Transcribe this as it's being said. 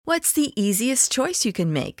What's the easiest choice you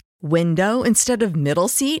can make? Window instead of middle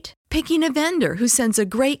seat? Picking a vendor who sends a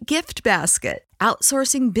great gift basket?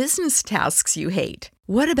 Outsourcing business tasks you hate?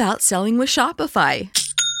 What about selling with Shopify?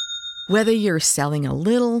 Whether you're selling a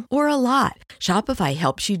little or a lot, Shopify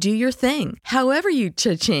helps you do your thing, however you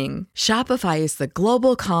cha-ching. Shopify is the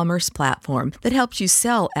global commerce platform that helps you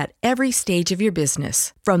sell at every stage of your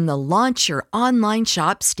business. From the launch your online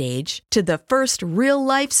shop stage to the first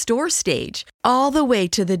real-life store stage, all the way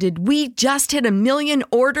to the did we just hit a million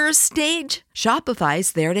orders stage.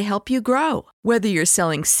 Shopify's there to help you grow. Whether you're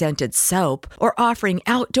selling scented soap or offering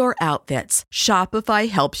outdoor outfits, Shopify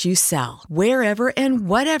helps you sell. Wherever and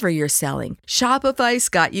whatever you're selling, Shopify's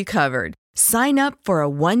got you covered. Sign up for a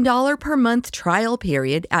 $1 per month trial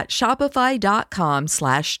period at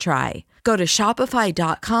shopify.com/try. Go to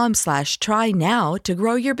shopify.com/try now to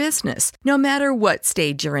grow your business, no matter what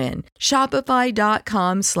stage you're in.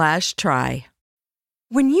 Shopify.com/try.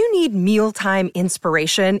 When you need mealtime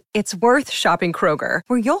inspiration, it's worth shopping Kroger,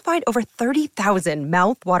 where you'll find over 30,000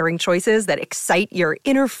 mouth-watering choices that excite your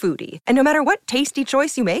inner foodie. And no matter what tasty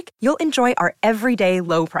choice you make, you'll enjoy our everyday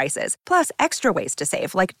low prices, plus extra ways to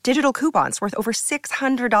save, like digital coupons worth over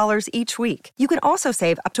 $600 each week. You can also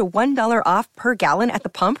save up to $1 off per gallon at the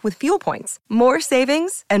pump with fuel points. More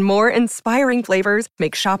savings and more inspiring flavors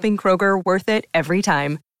make shopping Kroger worth it every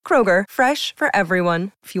time. Kroger, fresh for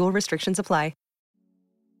everyone. Fuel restrictions apply.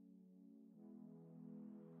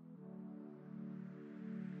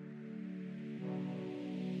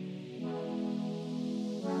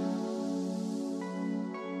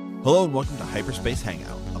 Hello and welcome to Hyperspace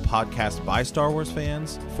Hangout, a podcast by Star Wars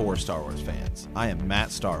fans for Star Wars fans. I am Matt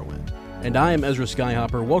Starwind. And I am Ezra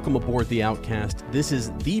Skyhopper. Welcome aboard The Outcast. This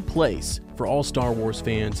is the place for all Star Wars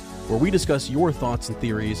fans where we discuss your thoughts and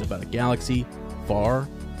theories about a galaxy far,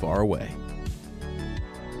 far away.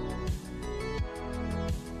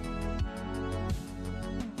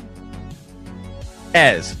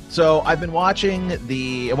 So I've been watching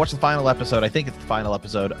I watched the final episode, I think it's the final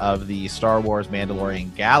episode of the Star Wars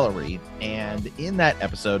Mandalorian Gallery, and in that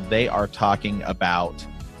episode they are talking about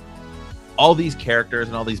all these characters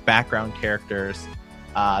and all these background characters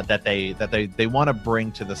that they want to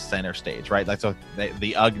bring to the center stage, right? Like so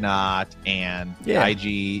the Ugnaught and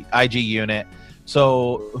IG unit.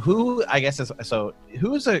 So who's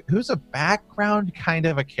a background kind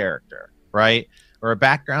of a character, right? Or a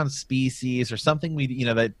background species or something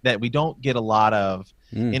that we don't get a lot of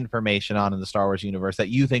information on in the Star Wars universe that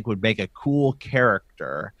you think would make a cool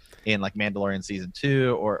character in like Mandalorian season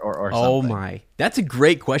 2 or something. Oh my, that's a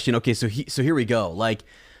great question. Okay, so here we go. Like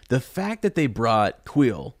the fact that they brought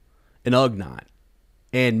Kuiil and Ugnaught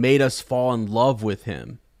and made us fall in love with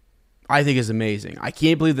him, I think is amazing. I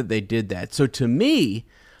can't believe that they did that. So to me,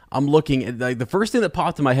 I'm looking at like the first thing that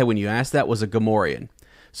popped in my head when you asked that was a Gamorrean.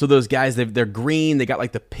 So those guys, they're green. They got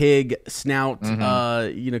like the pig snout, kind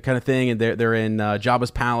of thing, and they're in Jabba's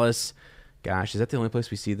palace. Gosh, is that the only place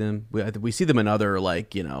we see them? We see them in other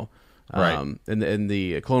right. in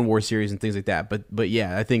the Clone Wars series and things like that. But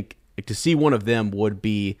yeah, I think to see one of them would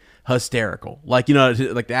be hysterical. Like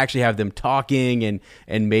to actually have them talking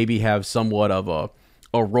and maybe have somewhat of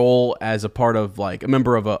a role as a part of like a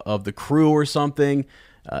member of the crew or something.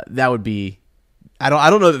 That would be. I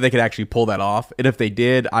don't know that they could actually pull that off, and if they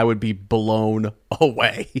did, I would be blown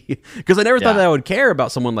away because I never thought that I would care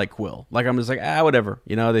about someone like Kuiil. Like I'm just like whatever,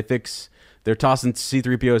 they're tossing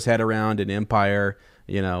C-3PO's head around in Empire.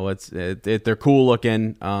 They're cool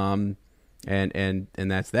looking, and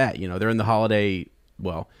that's that. They're in the holiday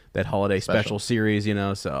special series.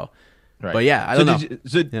 So. Right. But yeah, I don't know.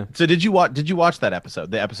 So did you watch that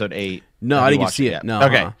episode? The episode 8? No, I didn't see it. No.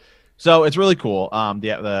 Okay. So it's really cool.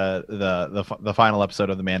 The final episode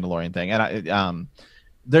of the Mandalorian thing, and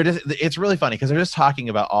it's really funny because they're just talking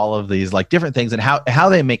about all of these like different things and how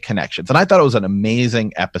they make connections. And I thought it was an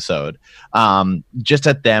amazing episode, just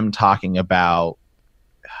at them talking about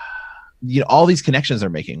all these connections they're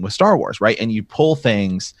making with Star Wars, right? And you pull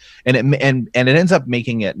things, and it ends up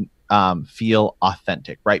making it feel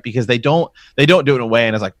authentic, right? Because they don't do it in a way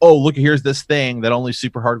and it's like, oh, look, here's this thing that only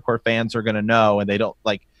super hardcore fans are gonna know, and they don't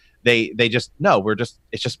like. They just know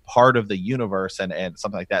it's just part of the universe and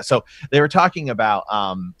something like that. So they were talking about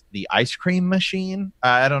the ice cream machine.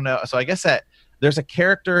 I don't know. So I guess that there's a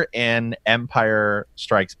character in Empire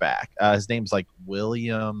Strikes Back. His name's like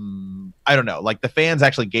William. I don't know. Like the fans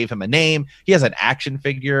actually gave him a name. He has an action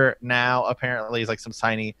figure now. Apparently, he's like some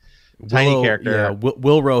tiny tiny character. Yeah,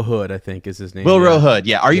 Wilro Hood, I think is his name. Wilro Hood.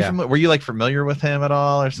 Yeah. Are you Yeah. were you like familiar with him at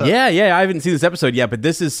all or something? Yeah. I haven't seen this episode yet, but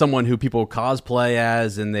this is someone who people cosplay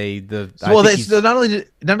as, and Well, so not only do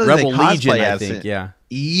they Rebel cosplay Legion, I as think. it, Yeah.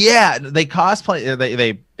 Yeah, they cosplay.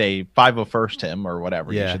 They 501st him or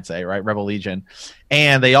whatever you Yeah. should say, right? Rebel Legion,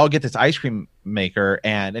 and they all get this ice cream maker.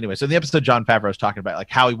 And anyway, so in the episode, Jon Favreau was talking about like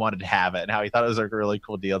how he wanted to have it and how he thought it was like a really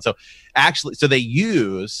cool deal. So actually, so they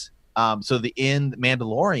use in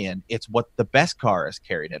Mandalorian, it's what the Beskar is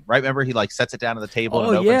carried in, right? Remember, he like sets it down on the table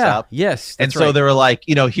and it opens up. Yes. And That's so right. they were like,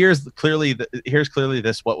 here's clearly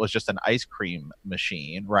this what was just an ice cream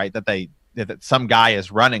machine, right? That some guy is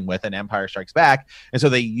running with in Empire Strikes Back, and so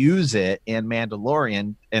they use it in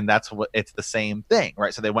Mandalorian, and it's the same thing,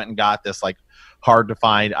 right? So they went and got this like hard to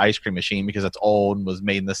find ice cream machine because it's old and was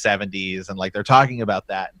made in the 70s, and like they're talking about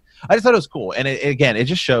that. I just thought it was cool, and it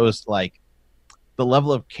just shows like the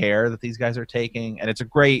level of care that these guys are taking, and it's a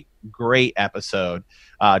great episode,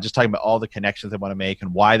 just talking about all the connections they want to make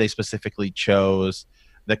and why they specifically chose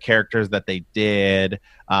the characters that they did.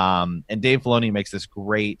 And Dave Filoni makes this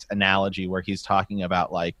great analogy where he's talking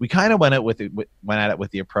about like, we kind of went at it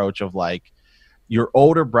with the approach of like, your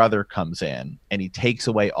older brother comes in and he takes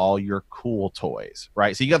away all your cool toys,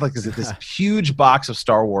 right? So you got like this huge box of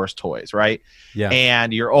Star Wars toys, right? Yeah.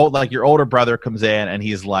 And your older brother comes in and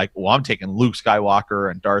he's like, well, I'm taking Luke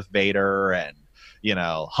Skywalker and Darth Vader and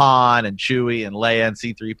Han and Chewie and Leia and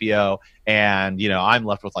C-3PO, and I'm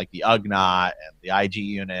left with like the Ugnaught and the IG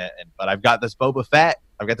unit, but I've got this Boba Fett.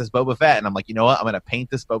 And I'm like, you know what? I'm going to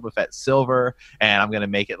paint this Boba Fett silver, and I'm going to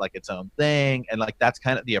make it like its own thing. And like that's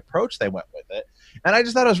kind of the approach they went with it. And I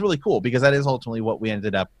just thought it was really cool because that is ultimately what we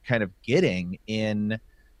ended up kind of getting in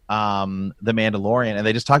The Mandalorian. And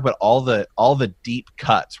they just talk about all the deep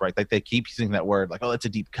cuts, right? Like they keep using that word, like, oh, it's a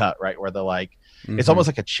deep cut, right? Where they're like, it's almost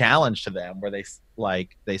like a challenge to them where they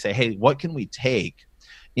say, hey, what can we take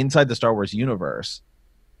inside the Star Wars universe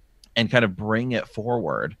and kind of bring it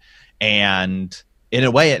forward? And in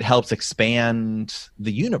a way, it helps expand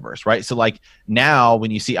the universe, right? So like now when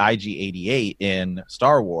you see IG-88 in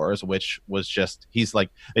Star Wars, which was just, he's like,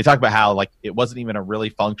 they talk about how like it wasn't even a really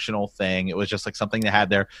functional thing. It was just like something they had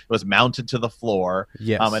there. It was mounted to the floor.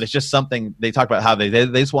 Yes. And it's just something they talk about how they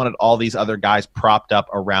just wanted all these other guys propped up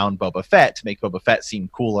around Boba Fett to make Boba Fett seem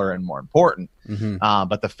cooler and more important.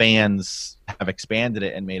 But the fans have expanded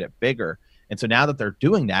it and made it bigger. And so now that they're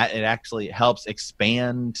doing that, it actually helps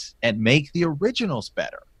expand and make the originals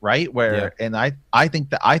better, right? And I think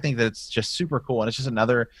that it's just super cool, and it's just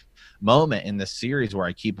another moment in this series where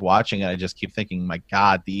I keep watching and I just keep thinking, my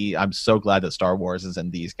God, I'm so glad that Star Wars is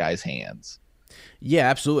in these guys' hands. Yeah,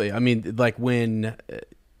 absolutely. I mean, like when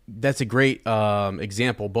that's a great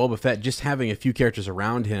example. Boba Fett, just having a few characters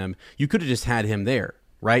around him, you could have just had him there,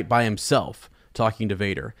 right, by himself talking to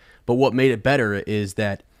Vader. But what made it better is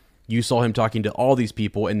that you saw him talking to all these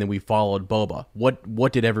people, and then we followed Boba.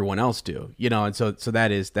 What did everyone else do? And so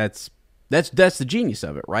that's the genius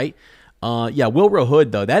of it, right? Wilro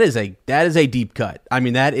Hood though, that is a deep cut. I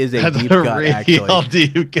mean, that is a deep cut. Real actually,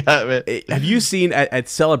 deep cut. Man. Have you seen at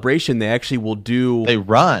Celebration? They actually will do. They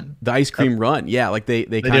run the ice cream run. Yeah, like they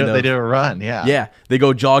do a run. Yeah, yeah. They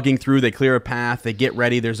go jogging through. They clear a path. They get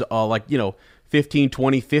ready. There's 15,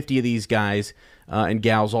 20, 50 of these guys. And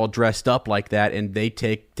gals all dressed up like that, and they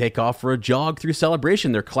take off for a jog through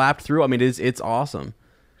Celebration. They're clapped through. I mean, it's awesome.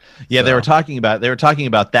 Yeah, so. They were talking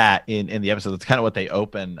about that in the episode. That's kind of what they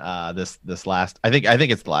open this last. I think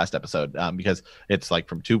it's the last episode because it's like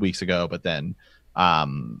from 2 weeks ago. But then I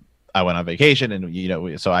went on vacation,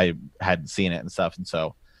 and so I hadn't seen it and stuff, and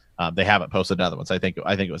so they haven't posted another one. So I think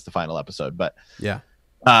it was the final episode. But yeah.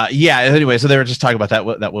 Anyway, so they were just talking about that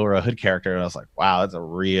Wilro Hood character, and I was like, wow, it's a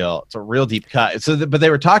real deep cut. So, but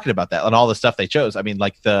they were talking about that and all the stuff they chose. I mean,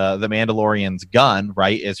 like the Mandalorian's gun,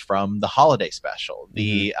 right, is from the holiday special.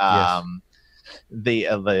 The gun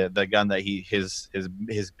that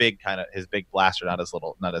his big blaster, not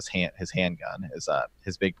his handgun,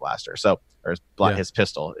 his big blaster. So, or his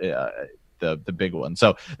pistol, the big one.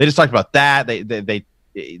 So they just talked about that.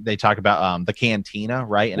 They talk about the cantina,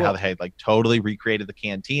 right, and how they had like totally recreated the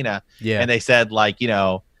cantina. Yeah, and they said like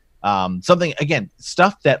something again,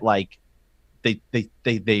 stuff that like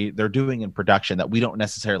they're doing in production that we don't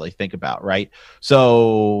necessarily think about, right?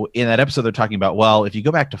 So in that episode, they're talking about, well, if you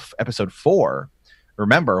go back to episode 4,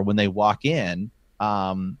 remember when they walk in,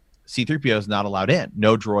 C-3PO is not allowed in.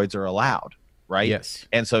 No droids are allowed. Right. Yes.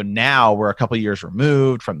 And so now we're a couple of years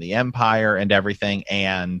removed from the Empire and everything,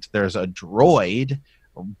 and there's a droid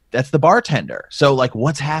that's the bartender. So like,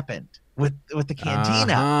 what's happened? with the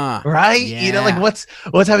cantina, Uh-huh. right? Yeah. You know, like what's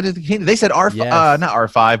happening to the cantina? They said Yes. not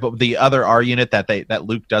R5, but the other R unit that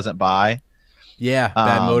Luke doesn't buy. Yeah,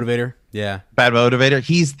 bad motivator. Yeah. Bad motivator.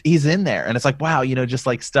 He's in there, and it's like, wow, you know, just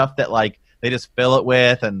like stuff that like they just fill it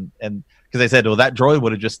with, and because they said, well, that droid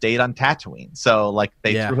would have just stayed on Tatooine, so like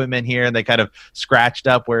they Yeah. threw him in here, and they kind of scratched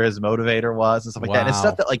up where his motivator was and stuff like that. And it's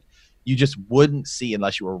stuff that like you just wouldn't see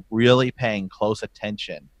unless you were really paying close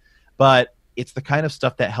attention, but it's the kind of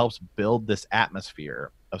stuff that helps build this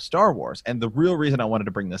atmosphere of Star Wars. And the real reason I wanted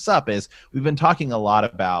to bring this up is we've been talking a lot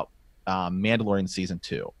about Mandalorian season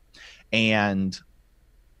 2, and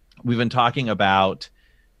we've been talking about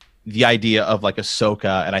the idea of like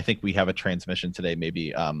Ahsoka, and I think we have a transmission today,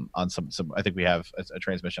 maybe on some. I think we have a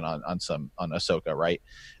transmission on Ahsoka, right?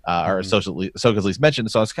 Or Ahsoka's at least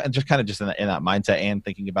mentioned. So I was kind of just in that mindset and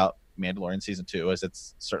thinking about Mandalorian season 2, as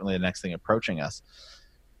it's certainly the next thing approaching us.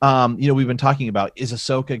 You know, we've been talking about, is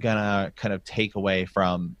Ahsoka gonna kind of take away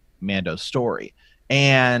from Mando's story?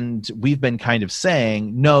 And we've been kind of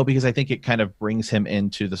saying no, because I think it kind of brings him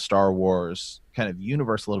into the Star Wars kind of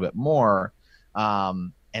universe a little bit more.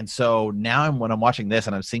 And so now when I'm watching this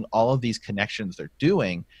and I'm seeing all of these connections they're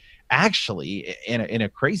doing, actually in a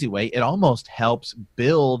crazy way, it almost helps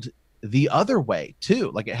build the other way too.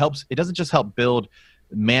 Like it doesn't just help build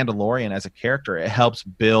Mandalorian as a character. It helps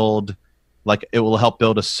build, like it will help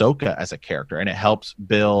build Ahsoka as a character, and it helps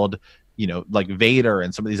build, you know, like Vader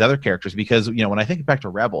and some of these other characters, because, you know, when I think back to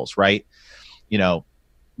Rebels, right, you know,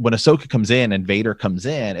 when Ahsoka comes in and Vader comes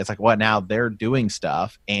in, it's like, well, now they're doing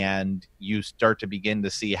stuff, and you start to begin to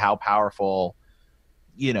see how powerful,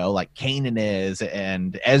 you know, like Kanan is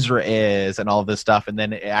and Ezra is and all of this stuff. And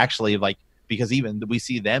then it actually, like, because even we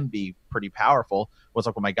see them be pretty powerful, well, it's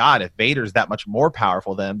like, oh my God, if Vader's that much more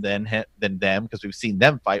powerful than them, because we've seen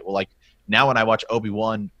them fight, well, like now when I watch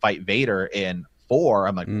Obi-Wan fight Vader in 4,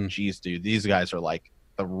 I'm like, geez, dude, these guys are like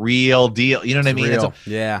the real deal. You know what I mean?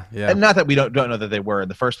 Yeah. And not that we don't know that they were in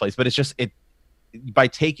the first place, but it's just by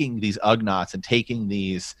taking these Ugnaughts and taking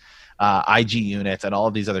these IG units and all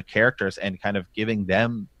of these other characters and kind of giving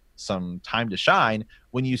them some time to shine,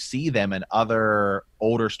 when you see them in other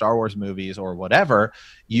older Star Wars movies or whatever,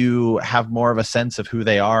 you have more of a sense of who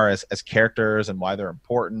they are as characters and why they're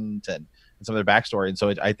important and some of their backstory. And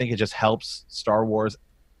so I think it just helps Star Wars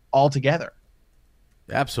altogether.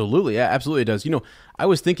 Absolutely. Yeah, absolutely it does. You know, I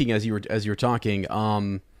was thinking as you were talking,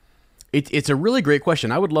 it's a really great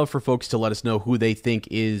question. I would love for folks to let us know who they think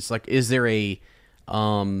is there a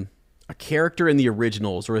character in the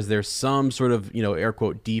originals, or is there some sort of, you know, air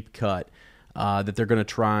quote deep cut that they're going to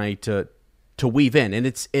try to weave in, and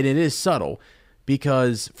it is subtle.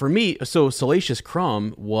 Because for me, so Salacious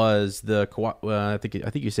Crumb was the I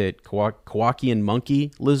think you say it, Kowakian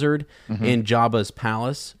monkey lizard in Jabba's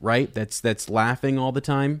palace, right? That's laughing all the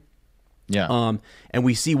time. Yeah. And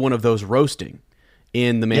we see one of those roasting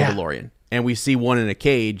in The Mandalorian. Yeah. And we see one in a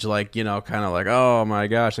cage, like, you know, kind of like, oh my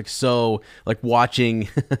gosh, like, so, like watching,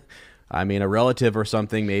 I mean, a relative or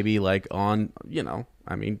something, maybe like on, you know,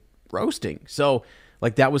 I mean, roasting. So,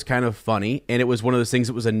 like, that was kind of funny, and it was one of those things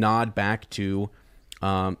that was a nod back to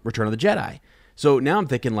Return of the Jedi. So now I'm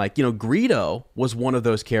thinking, like, you know, Greedo was one of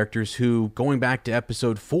those characters who, going back to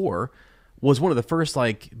episode 4, was one of the first,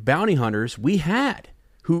 like, bounty hunters we had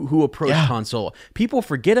who approached Han Solo. People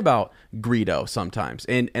forget about Greedo sometimes,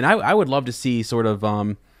 and I would love to see sort of,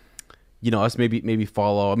 you know, us maybe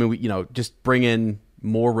follow. I mean, we, you know, just bring in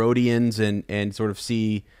more Rhodians and sort of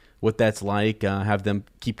see what that's like, have them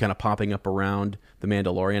keep kind of popping up around the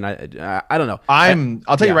Mandalorian. I don't know.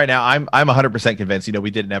 I'll tell you right now, I'm 100% convinced. You know,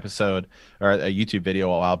 we did an episode or a YouTube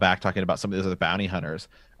video a while back talking about some of those other bounty hunters.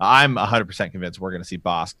 I'm 100% convinced we're going to see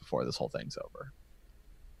Bossk before this whole thing's over.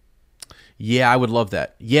 Yeah, I would love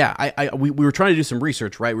that. Yeah, we were trying to do some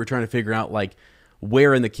research, right? We were trying to figure out, like,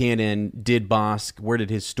 where in the canon did Bossk, where did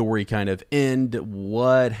his story kind of end,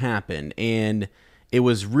 what happened, and it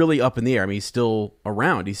was really up in the air. I mean, he's still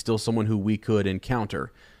around. He's still someone who we could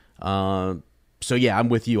encounter. So yeah, I'm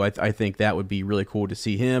with you. I think that would be really cool to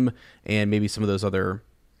see him and maybe some of those other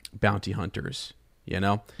bounty hunters. You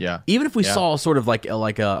know, Even if we saw sort of like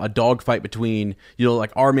a dogfight between, you know,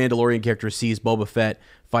 like our Mandalorian character sees Boba Fett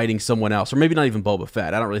fighting someone else, or maybe not even Boba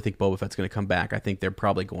Fett. I don't really think Boba Fett's going to come back. I think they're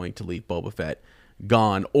probably going to leave Boba Fett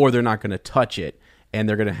gone, or they're not going to touch it, and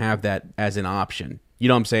they're going to have that as an option. You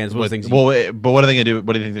know what I'm saying? It's one of the things. But what are they going to do?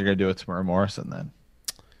 What do you think they're going to do with Tamara Morrison then?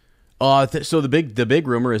 So the big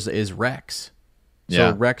rumor is Rex.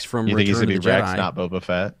 So Rex from you think he's Return going of to the be Jedi. Rex, not Boba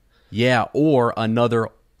Fett? Yeah, or another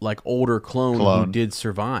like older clone who did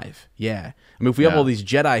survive. Yeah, I mean, if we have all these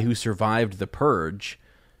Jedi who survived the Purge,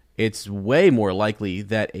 it's way more likely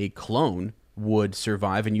that a clone would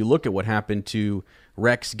survive. And you look at what happened to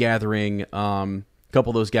Rex gathering a couple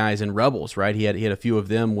of those guys in Rebels, right? He had a few of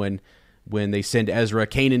them when they send Ezra.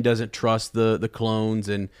 Kanan doesn't trust the clones,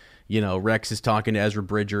 and Rex is talking to Ezra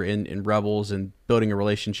Bridger in Rebels and building a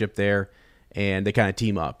relationship there, and they kind of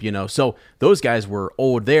team up. So those guys were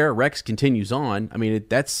old there. Rex continues on. I mean,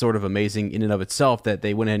 that's sort of amazing in and of itself that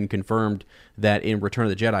they went ahead and confirmed that in Return of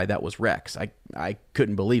the Jedi that was Rex. I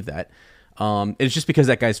couldn't believe that. It's just because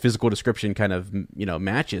that guy's physical description kind of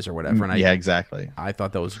matches or whatever. And exactly. I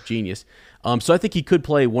thought that was genius. So I think he could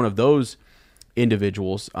play one of those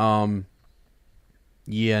individuals. But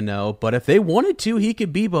if they wanted to, he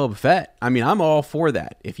could be Boba Fett. I mean, I'm all for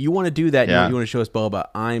that. If you want to do that, you want to show us Boba,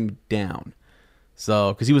 I'm down.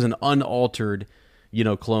 So, because he was an unaltered,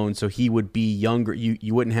 clone, so he would be younger.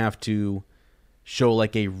 You wouldn't have to show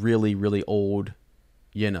like a really, really old,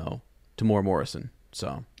 Tamora Morrison.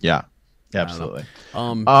 So yeah, absolutely.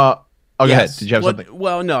 Go ahead. Did you have something?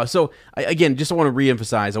 Well, no. So I just want to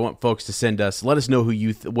reemphasize. I want folks to send us. Let us know who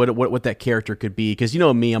you what that character could be, because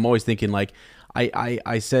me, I'm always thinking like.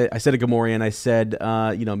 I said a Gamorrean. I said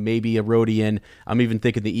maybe a Rodian. I'm even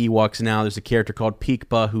thinking the Ewoks now. There's a character called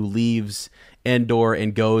Pikpa who leaves Endor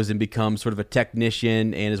and goes and becomes sort of a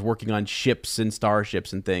technician and is working on ships and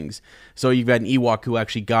starships and things. So you've got an Ewok who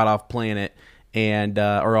actually got off planet and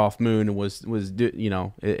or off moon and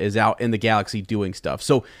is out in the galaxy doing stuff.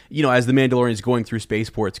 So as the Mandalorian's going through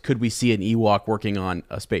spaceports, could we see an Ewok working on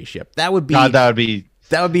a spaceship? That would be hysterical.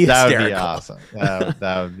 That would be awesome.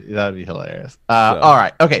 That would be hilarious. All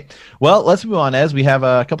right. Okay. Well, let's move on, as we have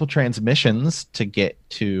a couple transmissions to get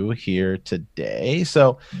to here today.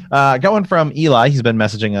 So, got one from Eli. He's been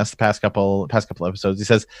messaging us the past couple episodes. He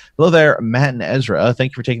says, "Hello there, Matt and Ezra.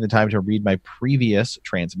 Thank you for taking the time to read my previous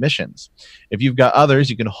transmissions. If you've got others,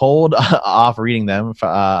 you can hold off reading them.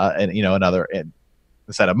 Another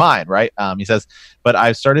set of mine, right?" He says, "But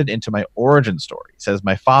I've started into my origin story." He says,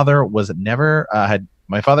 My father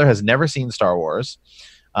has never seen Star Wars,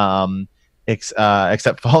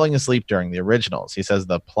 except falling asleep during the originals. He says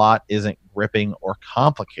the plot isn't gripping or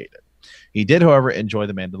complicated. He did, however, enjoy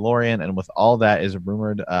The Mandalorian, and with all that is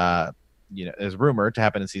rumored to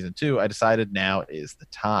happen in season 2, I decided now is the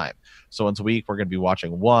time. So once a week, we're going to be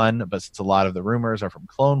watching one, but since a lot of the rumors are from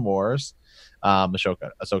Clone Wars,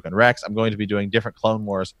 Ahsoka and Rex, I'm going to be doing different Clone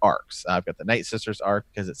Wars arcs. I've got the Night Sisters arc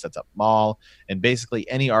because it sets up Maul, and basically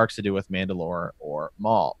any arcs to do with Mandalore or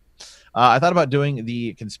Maul. I thought about doing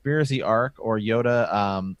the conspiracy arc or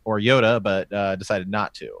Yoda, but decided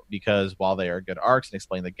not to, because while they are good arcs and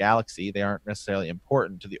explain the galaxy, they aren't necessarily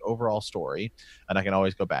important to the overall story, and I can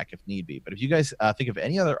always go back if need be. But if you guys think of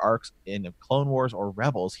any other arcs in Clone Wars or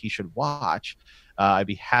Rebels he should watch, I'd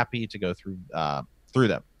be happy to go through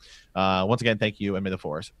them. Once again, thank you, and may the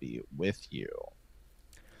Force be with you.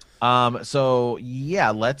 That's a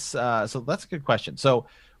good question. So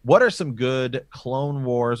what are some good Clone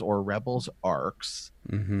Wars or Rebels arcs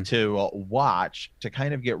to watch to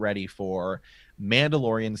kind of get ready for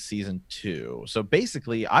Mandalorian season 2? So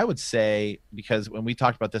basically, I would say, because when we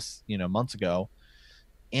talked about this, months ago,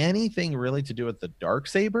 anything really to do with the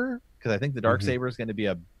Darksaber, because I think the Darksaber is going to be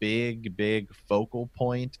a big focal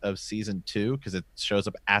point of season 2, because it shows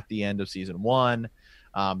up at the end of season 1.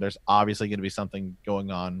 There's obviously going to be something going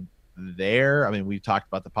on there. I mean, we've talked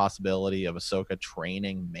about the possibility of Ahsoka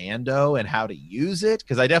training Mando and how to use it,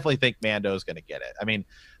 because I definitely think Mando's going to get it. I mean,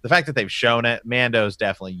 the fact that they've shown it, Mando's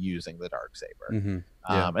definitely using the Darksaber.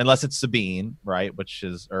 Unless it's Sabine, right?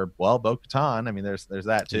 Bo-Katan. I mean, there's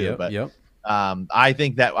that too. I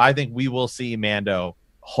think we will see Mando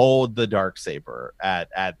hold the Darksaber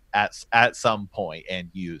at some point and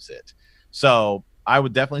use it. So I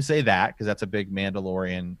would definitely say that, because that's a big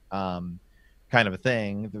Mandalorian kind of a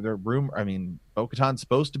thing. Bo-Katan's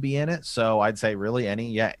supposed to be in it, so I'd say really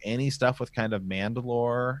any stuff with kind of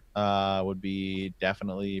Mandalore would be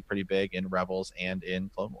definitely pretty big in Rebels and in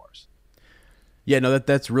Clone Wars. Yeah, no,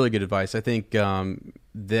 that's really good advice. I think that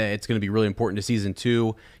it's going to be really important to season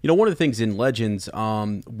 2. One of the things in Legends,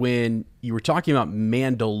 when you were talking about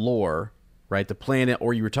Mandalore, right, the planet,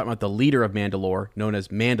 or you were talking about the leader of Mandalore, known as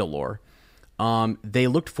Mandalore, they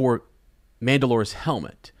looked for Mandalore's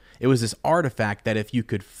helmet. It was this artifact that if you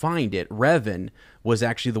could find it, Revan was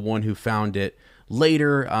actually the one who found it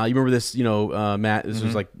later. You remember this, Matt? This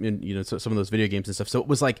was like in some of those video games and stuff. So it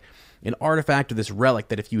was like an artifact of this relic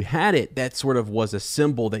that if you had it, that sort of was a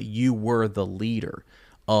symbol that you were the leader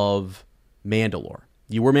of Mandalore.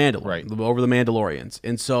 You were Mandalore, right, over the Mandalorians.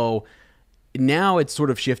 And so now it's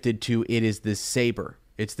sort of shifted to, it is this saber.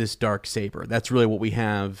 It's this Darksaber. That's really what we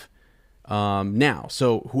have now.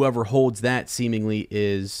 So whoever holds that seemingly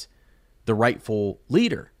is the rightful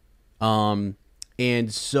leader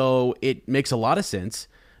And so it makes a lot of sense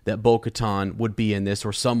that Bo-Katan would be in this,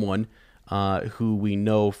 or someone who we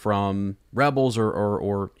know from Rebels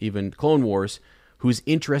or even Clone Wars, who's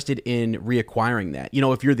interested in reacquiring that. You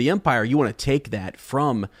know, if you're the Empire, you want to take that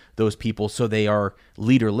from those people so they are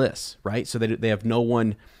leaderless, right? So that they have no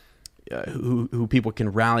one who people can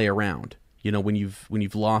rally around, you know, when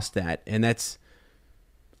you've lost that. And that's,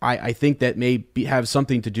 I think that may have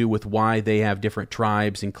something to do with why they have different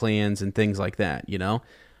tribes and clans and things like that, you know?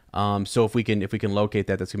 So if we can locate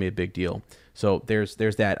that, that's gonna be a big deal. So there's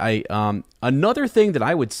that. Another thing that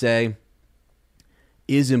I would say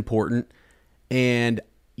is important, and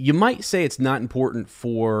you might say it's not important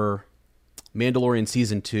for Mandalorian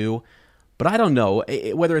Season 2, but I don't know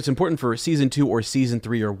whether it's important for Season 2 or Season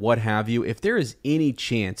 3 or what have you. If there is any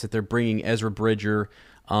chance that they're bringing Ezra Bridger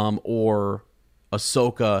or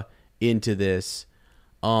Ahsoka into this,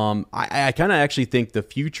 I kind of actually think the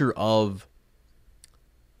future of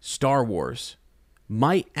Star Wars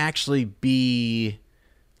might actually be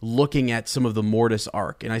looking at some of the Mortis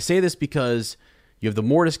arc. And I say this because you have the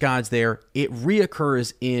Mortis gods there. It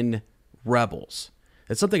reoccurs in Rebels.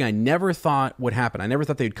 It's something I never thought would happen. I never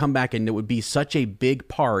thought they would come back and it would be such a big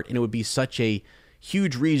part, and it would be such a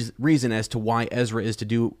huge reason as to why Ezra is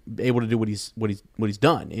able to do what he's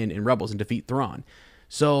done in Rebels and defeat Thrawn.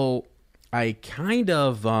 So I kind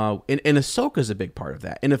of and Ahsoka's a big part of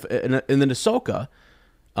that. And then Ahsoka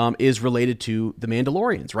is related to the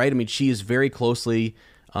Mandalorians, right? I mean, she is very closely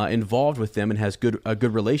involved with them and has a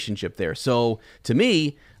good relationship there. So to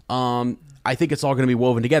me, I think it's all going to be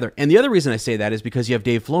woven together. And the other reason I say that is because you have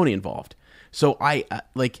Dave Filoni involved. So I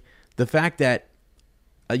like the fact that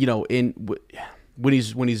you know, when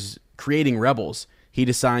he's creating Rebels, he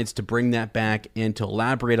decides to bring that back and to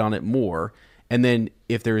elaborate on it more. And then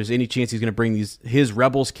if there is any chance he's going to bring his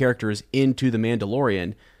Rebels characters into the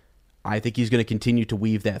Mandalorian, I think he's going to continue to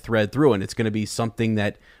weave that thread through, and it's going to be something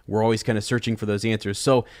that we're always kind of searching for those answers.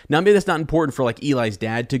 So now maybe that's not important for like Eli's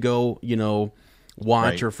dad to go, you know,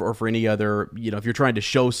 watch, right, or for any other, you know, if you're trying to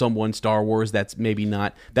show someone Star Wars, that's maybe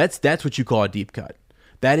not, that's what you call a deep cut.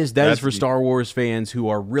 That is for Star Wars fans who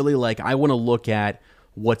are really like, I want to look at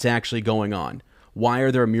what's actually going on. Why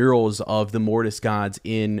are there murals of the Mortis gods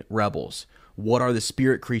in Rebels? What are the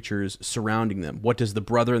spirit creatures surrounding them? What does the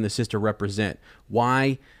brother and the sister represent?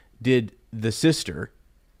 Why did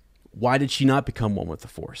she not become one with the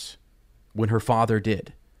Force when her father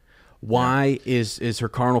did? Why is her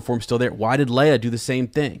carnal form still there? Why did Leia do the same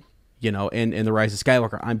thing? You know, in The Rise of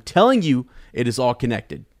Skywalker. I'm telling you, it is all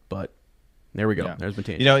connected. But there we go. Yeah. There's my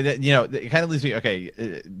tangent. It kind of leads me,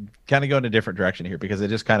 kind of go in a different direction here, because it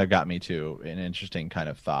just kind of got me to an interesting kind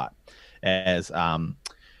of thought. As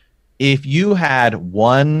if you had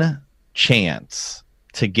one chance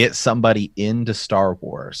to get somebody into Star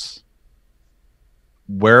Wars,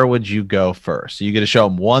 where would you go first? So you get to show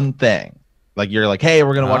them one thing. Like you're like, hey,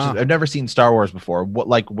 we're gonna watch this. I've never seen Star Wars before.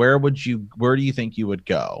 Where do you think you would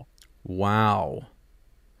go? Wow.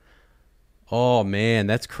 Oh man,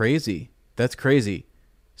 that's crazy.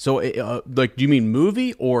 So like, do you mean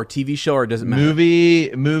movie or TV show, or does it matter?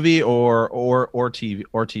 Movie or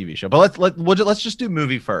TV show. But let's just do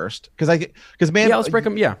movie first, because let's break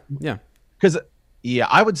them. Yeah. Because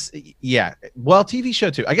I would well, TV show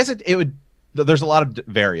too. I guess it would. There's a lot of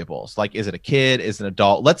variables. Like, is it a kid? Is it an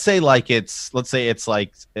adult? Let's say it's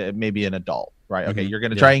like maybe an adult, right? Okay, you're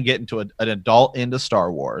going to try and get into an adult into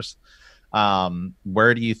Star Wars.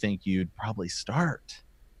 Where do you think you'd probably start?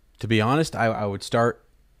 To be honest, I would start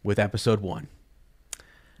with Episode 1.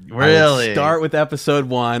 Really? I would start with Episode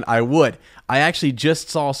 1. I would. I actually just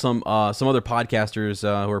saw some other podcasters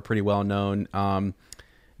who are pretty well known.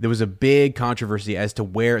 There was a big controversy as to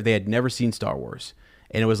where they had never seen Star Wars.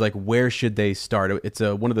 And it was like, where should they start? It's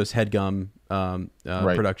one of those HeadGum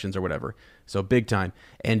productions or whatever. So big time.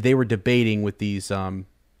 And they were debating with these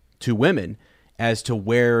two women as to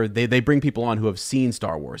where they bring people on who have seen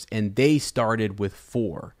Star Wars. And they started with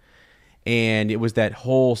 4. And it was that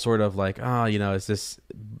whole sort of like, is this,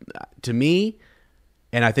 to me,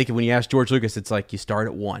 and I think when you ask George Lucas, it's like you start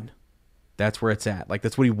at 1. That's where it's at. Like,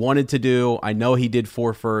 that's what he wanted to do. I know he did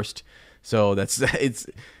 4 first. So it's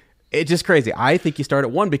just crazy. I think you start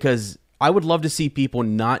at 1, because I would love to see people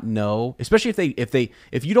not know, especially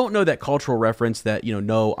if you don't know that cultural reference that,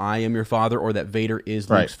 no, I am your father, or that Vader is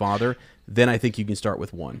Luke's father, then I think you can start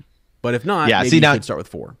with 1. But if not, maybe you could start with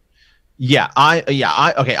 4.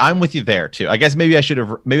 Okay, I'm with you there too. I guess maybe I should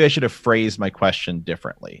have phrased my question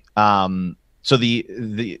differently. So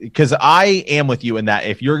because I am with you in that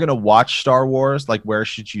if you're gonna watch Star Wars, like, where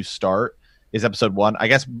should you start? Is Episode 1. I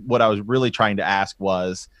guess what I was really trying to ask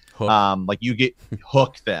was, like, you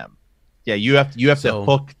hook them. Yeah, you have to So-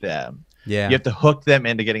 hook them. Yeah. You have to hook them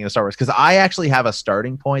into getting into Star Wars, because I actually have a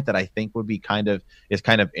starting point that I think would be kind of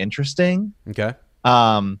interesting. Okay.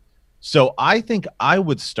 So I think I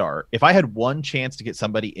would start, if I had one chance to get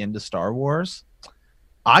somebody into Star Wars,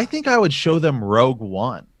 I think I would show them Rogue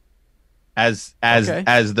One as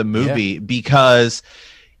the movie, because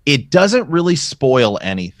it doesn't really spoil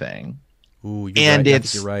anything. Ooh, you're And right. I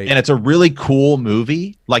think you're right. and it's a really cool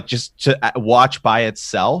movie, like just to watch by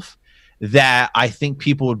itself, that I think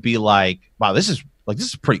people would be like, wow, this is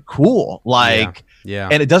pretty cool. Like, yeah.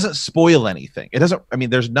 and it doesn't spoil anything. It doesn't, I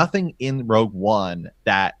mean, there's nothing in Rogue One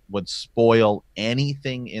that would spoil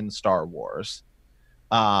anything in Star Wars.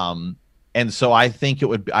 And so I think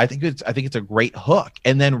it's a great hook.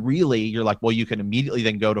 And then really you're like, well, you can immediately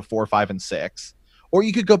then go to 4, 5, and 6, or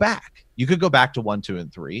you could go back. You could go back to 1, 2,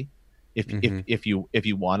 and 3 if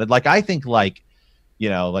you wanted. Like, I think, like, you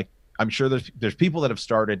know, like, I'm sure there's people that have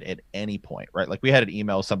started at any point, right? Like, we had an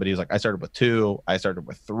email, somebody who's like, I started with 2, I started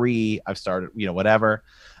with 3, I've started, you know, whatever.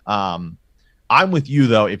 I'm with you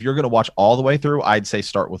though. If you're going to watch all the way through, I'd say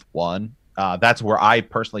start with 1. That's where I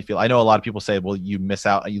personally feel. I know a lot of people say, well, you miss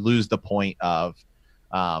out, you lose the point of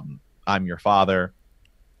I'm Your Father.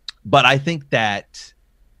 But I think that,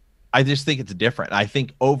 I just think it's different. I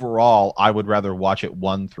think overall, I would rather watch it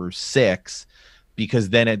 1 through 6, because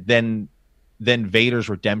then Vader's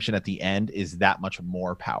redemption at the end is that much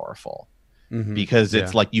more powerful, because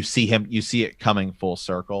it's like you see it coming full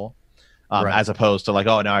circle, Right. as opposed to like,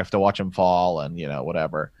 oh, now I have to watch him fall and, you know,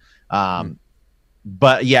 whatever.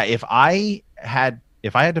 But yeah, if I had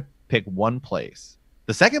to pick one place,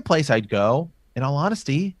 the second place I'd go, in all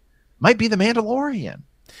honesty, might be The Mandalorian,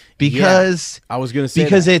 because I was going to say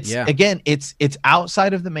it's again, it's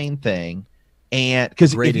outside of the main thing, and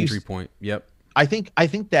because great entry point. Yep. I think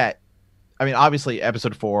that, I mean, obviously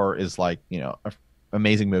episode 4 is like, you know, an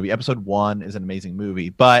amazing movie. Episode 1 is an amazing movie.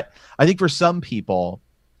 But I think for some people,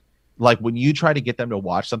 like, when you try to get them to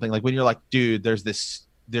watch something, like when you're like, dude, there's this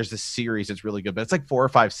series that's really good, but it's like 4 or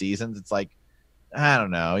 5 seasons. It's like, I don't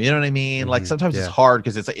know. You know what I mean? Like, sometimes it's hard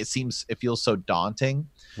because it feels so daunting.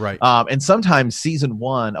 Right. And sometimes season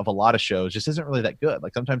 1 of a lot of shows just isn't really that good.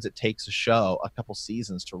 Like, sometimes it takes a show a couple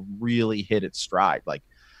seasons to really hit its stride. Like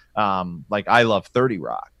I love 30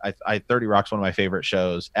 Rock. 30 Rock's one of my favorite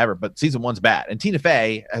shows ever, but season 1's bad. And Tina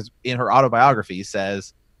Fey has, in her autobiography,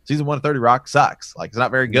 says season 1 of 30 Rock sucks. Like, it's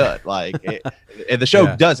not very good. Like, and the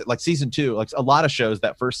show does it. Like, season 2, like a lot of shows,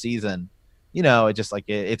 that first season, you know, it just like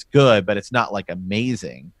it's good, but it's not like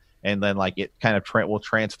amazing. And then like it kind of will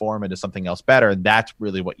transform into something else better. And that's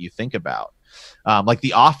really what you think about. Like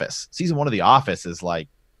The Office, season 1 of The Office is like,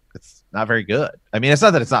 it's not very good. I mean, it's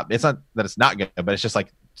not that it's not good, but it's just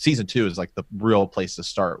like, season 2 is like the real place to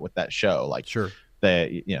start with that show. Like, sure,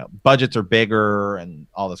 the, you know, budgets are bigger and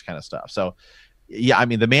all this kind of stuff. So yeah, I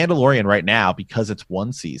mean, The Mandalorian right now, because it's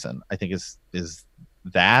 1 season, I think is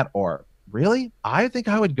that, or really, I think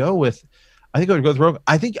I would go with Rogue.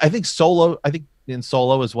 I think Solo. I think in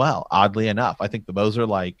Solo as well. Oddly enough, I think those are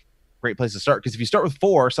like great place to start, because if you start with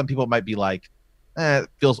 4, some people might be like, it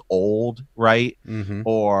feels old, right?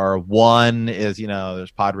 Or 1 is, you know,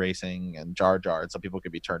 there's pod racing and Jar Jar, and some people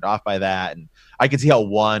could be turned off by that, and I could see how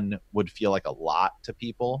 1 would feel like a lot to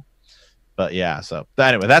people. But yeah, so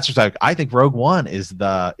anyway, that's just like, I think Rogue One is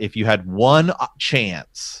if you had one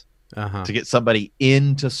chance to get somebody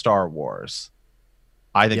into Star Wars,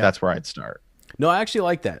 I think that's where I'd start. No, I actually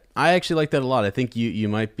like that. I actually like that a lot. I think you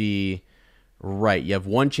might be right. You have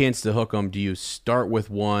one chance to hook them. Do you start with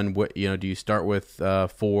 1? You know, do you start with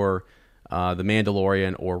 4, The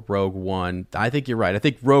Mandalorian, or Rogue One? I think you're right. I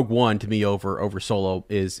think Rogue One, to me, over Solo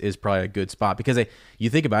is probably a good spot, because you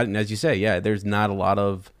think about it, and as you say, there's not a lot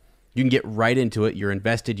of. You can get right into it. You're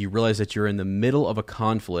invested. You realize that you're in the middle of a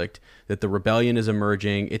conflict, that the rebellion is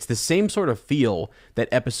emerging. It's the same sort of feel that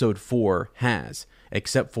Episode 4 has,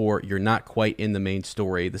 except for you're not quite in the main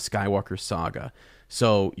story, the Skywalker saga.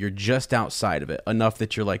 So you're just outside of it, enough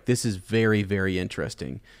that you're like, this is very, very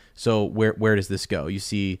interesting. So where does this go? You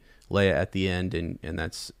see Leia at the end, and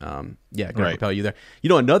that's going to propel you there. You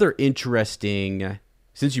know, another interesting,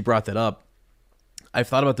 since you brought that up, I've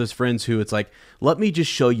thought about those friends who it's like, let me just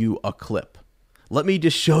show you a clip. Let me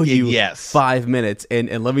just show you 5 minutes,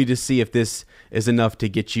 and let me just see if this is enough to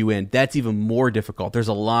get you in. That's even more difficult. There's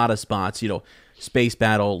a lot of spots, you know, space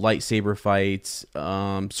battle, lightsaber fights,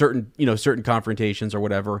 certain confrontations or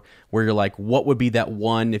whatever, where you're like, what would be that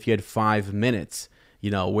one if you had 5 minutes? You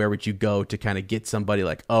know, where would you go to kind of get somebody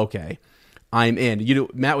like, okay, I'm in. You know,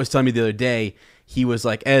 Matt was telling me the other day, he was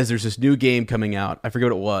like, there's this new game coming out. I forget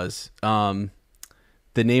what it was.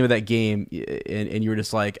 The name of that game, and you were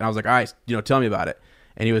just like, and I was like, all right, you know, tell me about it.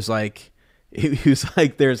 and he was like,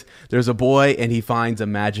 there's a boy and he finds a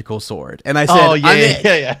magical sword, and I said, Oh, yeah, I'm in.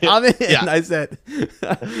 yeah. I'm in. Yeah. And I said,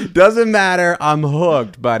 doesn't matter, I'm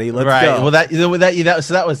hooked, buddy. Let's Right. go. Well,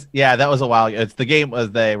 that was a while ago. It's the game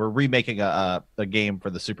was they were remaking a game for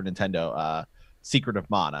the Super Nintendo, Secret of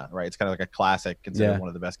Mana. Right. It's kind of like a classic, considered one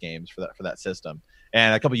of the best games for that system.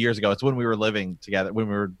 And a couple years ago, it's when we were living together, when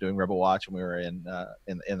we were doing Rebel Watch, and we were in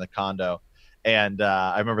the condo. And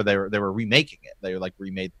I remember they were remaking it. They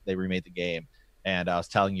remade the game, and I was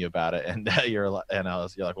telling you about it, and you're like,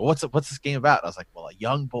 well, what's this game about? And I was like, well, a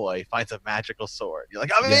young boy finds a magical sword. You're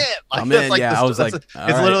like, I'm in. Like, I'm that's in. Like Yeah, I was like, it's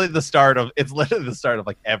literally the start of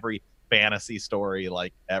like every fantasy story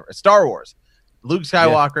like ever. Star Wars. Luke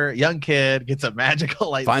Skywalker, young kid, gets a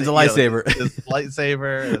magical lightsaber. Finds a lightsaber. This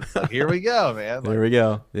lightsaber. It's like, here we go, man. There we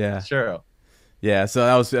go. Yeah. Sure. Yeah. So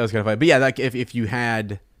that was kind of funny. But yeah, like if you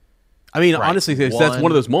had, I mean, Right. honestly, that's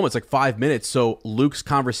one of those moments, like 5 minutes. So Luke's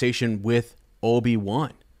conversation with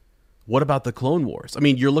Obi-Wan. What about the Clone Wars? I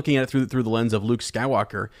mean, you're looking at it through the lens of Luke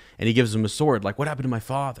Skywalker, and he gives him a sword. Like, what happened to my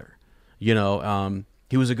father? You know,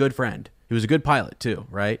 he was a good friend. He was a good pilot too,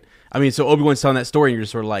 right? I mean, so Obi-Wan's telling that story, and you're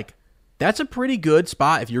just sort of like, that's a pretty good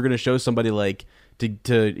spot if you're going to show somebody like to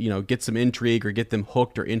get some intrigue or get them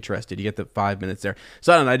hooked or interested. You get the 5 minutes there.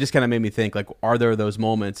 So I don't know. It just kind of made me think, like, are there those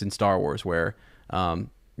moments in Star Wars where,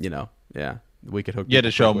 we could hook. You had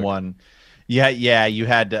to show them quick. one. Yeah. You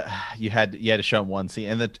had to show them one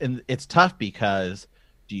scene, and it's tough because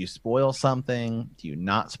do you spoil something? Do you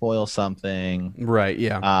not spoil something? Right.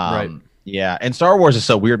 Yeah. Right. Yeah. And Star Wars is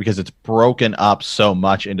so weird because it's broken up so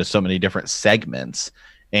much into so many different segments.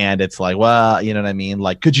 And it's like, well, you know what I mean?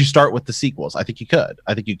 Like, could you start with the sequels? I think you could.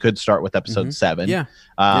 I think you could start with episode 7. Yeah.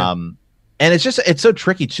 And it's so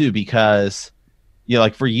tricky too, because, you know,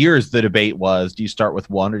 like for years, the debate was, do you start with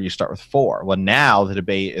 1 or do you start with 4? Well, now the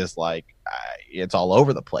debate is like, it's all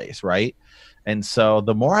over the place. Right. And so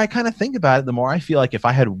the more I kind of think about it, the more I feel like if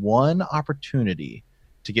I had one opportunity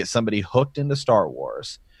to get somebody hooked into Star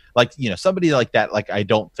Wars, like, you know, somebody like that, like I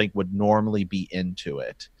don't think would normally be into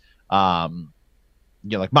it.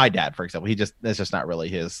 You know, like my dad, for example, that's just not really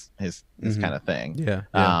his kind of thing. Yeah.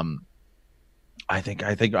 I think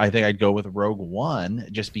I'd go with Rogue One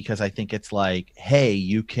just because I think it's like, hey,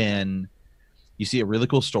 you see a really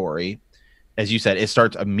cool story. As you said, it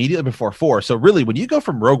starts immediately before 4. So really, when you go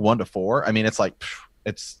from Rogue One to 4, I mean, it's like,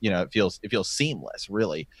 it's, you know, it feels seamless,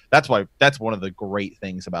 really. That's one of the great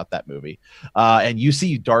things about that movie. And you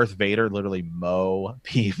see Darth Vader literally mow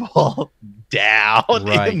people down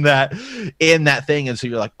in that thing. And so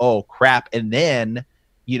you're like, oh crap. And then,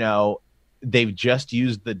 you know, they've just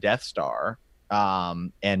used the Death Star.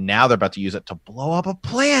 And now they're about to use it to blow up a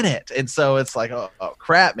planet. And so it's like, oh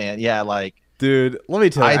crap, man. Yeah. Like, dude, let me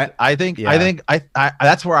tell you, I think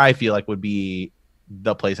that's where I feel like would be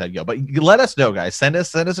the place I'd go. But let us know, guys. Send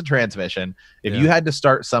us a transmission if you had to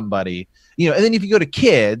start somebody, you know. And then if you go to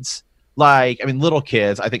kids, like, I mean, little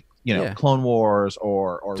kids, I think, you know, Clone Wars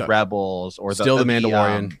or Rebels or the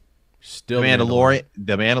Mandalorian.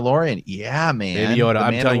 The Mandalorian. Yeah, man. Baby Yoda.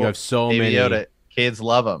 I'm telling you, I have so many. Yoda. Kids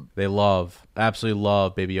love him. They absolutely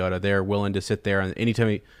love Baby Yoda. They're willing to sit there, and anytime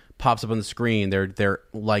he pops up on the screen, they're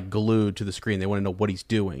like glued to the screen. They want to know what he's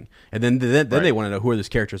doing, and then they want to know who are those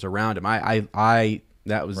characters around him.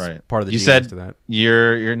 That was part of the. You said to that.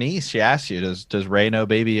 Your niece, she asked you, does Rey know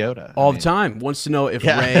Baby Yoda? All the time. Wants to know if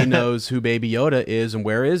Rey knows who Baby Yoda is and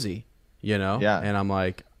where is he. You know. Yeah. And I'm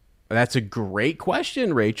like, that's a great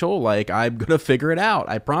question, Rachel. Like, I'm gonna figure it out.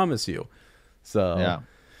 I promise you. So.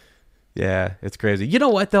 Yeah, it's crazy. You know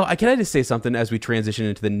what though? Can I just say something as we transition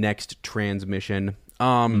into the next transmission?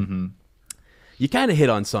 You kind of hit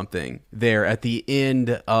on something there at the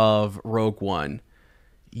end of Rogue One.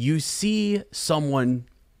 You see someone,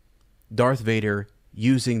 Darth Vader,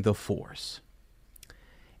 using the Force.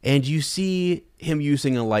 And you see him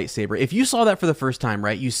using a lightsaber. If you saw that for the first time,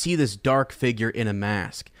 right, you see this dark figure in a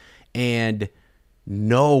mask. And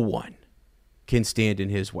no one can stand in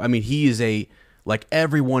his way. I mean, he is like,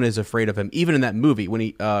 everyone is afraid of him. Even in that movie when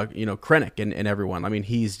he, Krennic and everyone. I mean,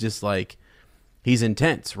 he's just like, he's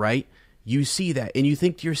intense, right? You see that and you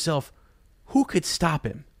think to yourself, who could stop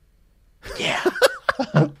him? Yeah.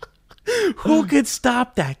 Who could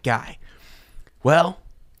stop that guy? Well,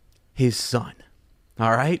 his son. All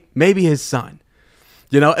right? Maybe his son.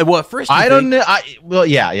 You know, well, at first I don't know.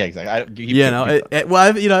 Yeah, exactly.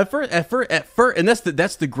 At first, and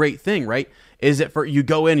that's the great thing, right? Is that you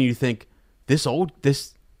go in and you think, this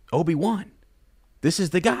Obi-Wan, this is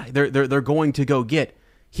the guy they're going to go get.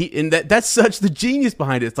 And that's such the genius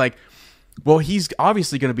behind it. It's like, well, he's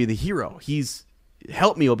obviously going to be the hero.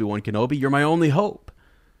 Help me, Obi-Wan Kenobi. You're my only hope.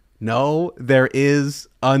 No, there is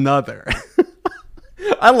another.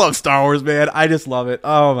 I love Star Wars, man. I just love it.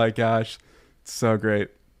 Oh my gosh. It's so great.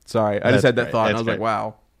 Sorry. I just had that thought and I was like,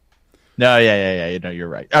 wow. No, yeah. You know, you're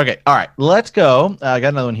right. Okay. All right. Let's go. I got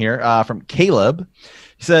another one here from Caleb.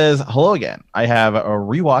 He says, hello again. I have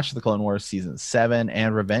rewatched the Clone Wars season 7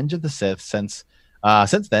 and Revenge of the Sith since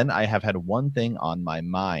then. I have had one thing on my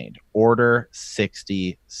mind: Order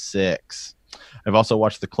 66. I've also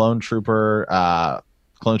watched the Clone Trooper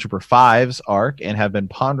 5's arc and have been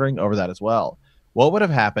pondering over that as well. What would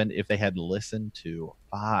have happened if they had listened to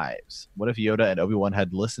 5's? What if Yoda and Obi-Wan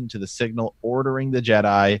had listened to the signal ordering the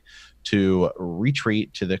Jedi to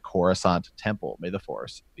retreat to the Coruscant temple? May the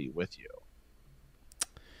Force be with you.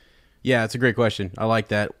 Yeah, it's a great question. I like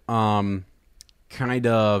that. Kind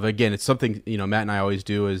of, again, it's something, you know, Matt and I always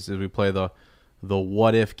do as we play the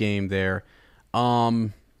what if game there. I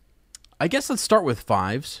guess let's start with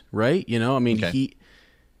 5's, right? You know, I mean, okay. He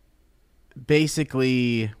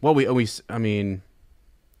basically, well, I mean,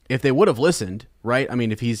 if they would have listened, right? I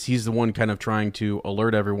mean, if he's the one kind of trying to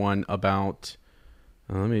alert everyone about,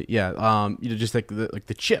 you know, just like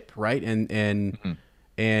the chip, right?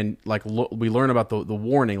 And like we learn about the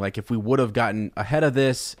warning. Like if we would have gotten ahead of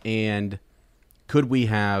this, and could we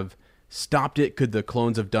have stopped it? Could the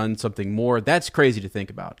clones have done something more? That's crazy to think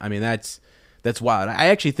about. I mean, that's wild. I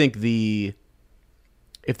actually think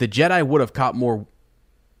if the Jedi would have caught more,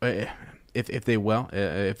 if they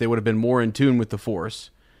would have been more in tune with the Force,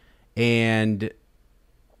 and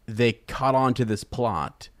they caught on to this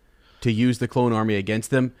plot to use the clone army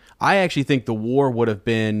against them, I actually think the war would have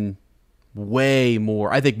been way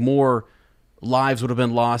more. I think more lives would have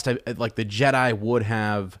been lost. Like the Jedi would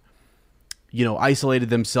have, you know, isolated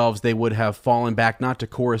themselves. They would have fallen back, not to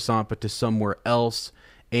Coruscant, but to somewhere else.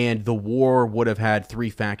 And the war would have had 3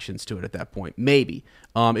 factions to it at that point, maybe.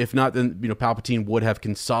 If not, then, you know, Palpatine would have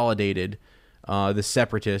consolidated the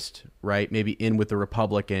Separatist, right? Maybe in with the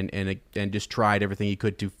Republic and just tried everything he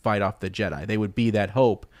could to fight off the Jedi. They would be that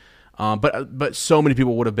hope. But so many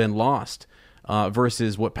people would have been lost.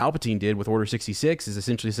 Versus what Palpatine did with Order 66 is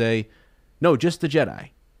essentially say, no, just the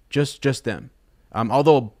Jedi, just them.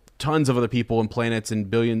 Although tons of other people and planets and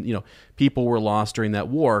billion, you know, people were lost during that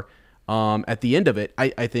war. At the end of it,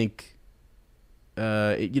 I think,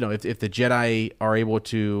 you know, if the Jedi are able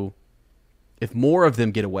to, if more of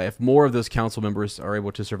them get away, if more of those council members are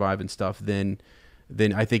able to survive and stuff, then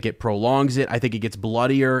I think it prolongs it. I think it gets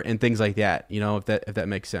bloodier and things like that. You know, if that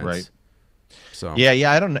makes sense. Right. So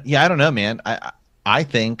I don't know, man. I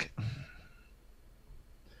think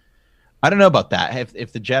I don't know about that.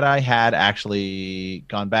 If the Jedi had actually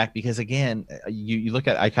gone back, because again,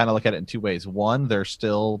 I kind of look at it in 2 ways. One, they're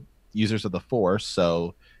still users of the Force,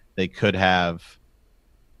 so they could have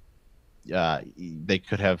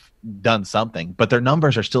done something, but their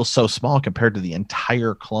numbers are still so small compared to the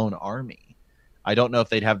entire clone army. I don't know if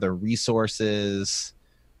they'd have the resources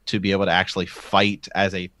to be able to actually fight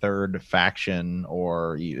as a third faction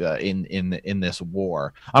or in this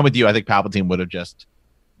war. I'm with you. I think Palpatine would have just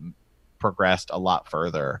progressed a lot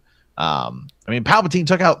further. I mean, Palpatine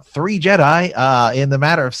took out 3 Jedi in the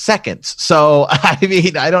matter of seconds. So, I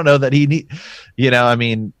mean, I don't know that he need, you know, I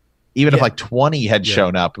mean, even if like 20 had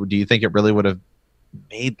shown up, do you think it really would have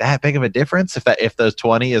made that big of a difference if those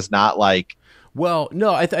 20 is not like, well,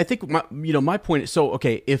 no, I think my point is, so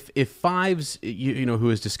okay, if 5's you know, who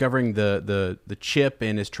is discovering the chip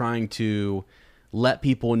and is trying to let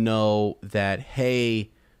people know that,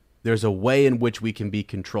 hey, there's a way in which we can be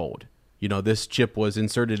controlled. You know, this chip was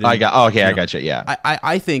inserted in, I got you. Yeah.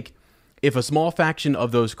 I think if a small faction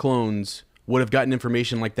of those clones would have gotten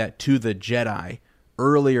information like that to the Jedi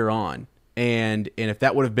earlier on, and if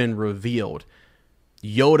that would have been revealed,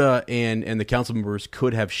 Yoda and the council members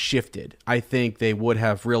could have shifted. I think they would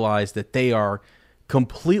have realized that they are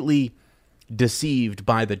completely deceived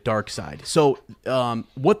by the dark side. So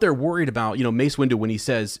what they're worried about, you know, Mace Windu, when he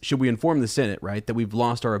says, should we inform the Senate, right, that we've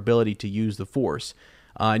lost our ability to use the Force?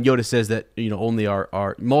 And Yoda says that, you know, only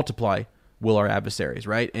our multiply will our adversaries,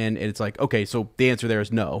 right? And it's like, okay, so the answer there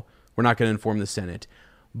is no. We're not going to inform the Senate.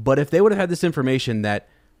 But if they would have had this information that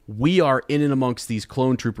we are in and amongst these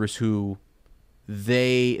clone troopers who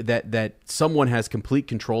that someone has complete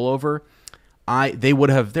control over, they would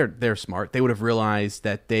have, they're smart. They would have realized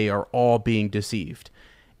that they are all being deceived.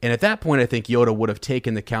 And at that point, I think Yoda would have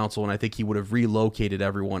taken the council, and I think he would have relocated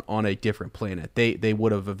everyone on a different planet. They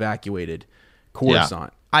would have evacuated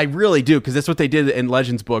Coruscant. Yeah. I really do, because that's what they did in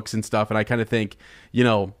Legends books and stuff. And I kind of think, you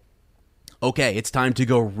know, okay, it's time to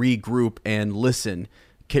go regroup and listen,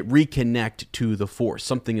 reconnect to the Force.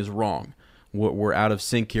 Something is wrong. We're out of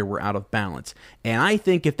sync here. We're out of balance. And I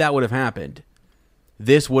think if that would have happened,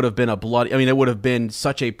 this would have been a bloody. I mean, it would have been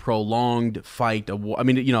such a prolonged fight. I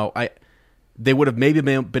mean, they would have maybe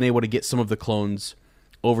been able to get some of the clones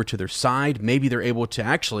over to their side. Maybe they're able to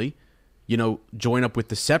actually, join up with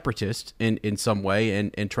the separatists in some way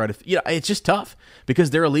and try to. It's just tough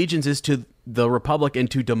because their allegiance is to the Republic and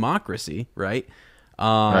to democracy, right?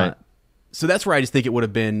 Right. So that's where I just think it would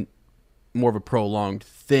have been more of a prolonged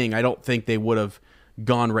thing. I don't think they would have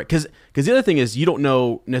gone right because the other thing is you don't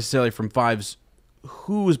know necessarily from Fives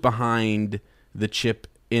who's behind the chip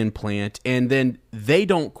implant, and then they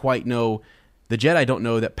don't quite know. The Jedi don't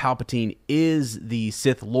know that Palpatine is the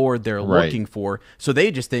Sith Lord they're looking for, so they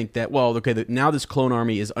just think that now this clone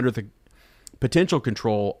army is under the potential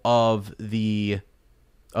control of the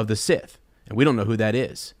Sith, and we don't know who that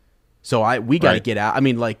is. So we got to get out. I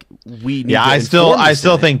mean, we need. Yeah, I still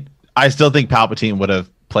think Palpatine would have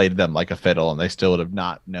played them like a fiddle, and they still would have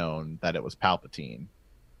not known that it was Palpatine.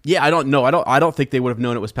 Yeah, I don't know. I don't think they would have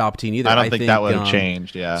known it was Palpatine either. I don't think that would have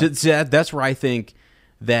changed. Yeah, so that's where I think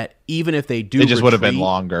that even if they do, it just would have been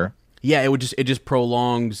longer. Yeah, it just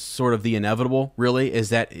prolongs sort of the inevitable. Really, is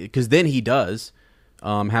that because then he does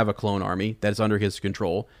have a clone army that's under his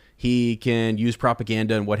control. He can use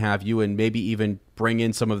propaganda and what have you, and maybe even bring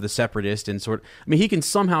in some of the separatists and he can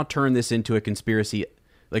somehow turn this into a conspiracy.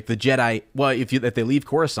 Like the Jedi, well, if they leave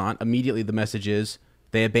Coruscant, immediately the message is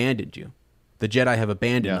they abandoned you. The Jedi have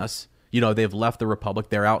abandoned us. They've left the Republic.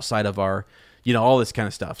 They're outside of our, all this kind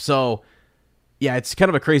of stuff. So, yeah, it's kind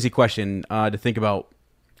of a crazy question to think about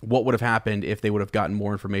what would have happened if they would have gotten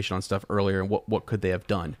more information on stuff earlier and what could they have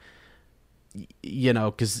done.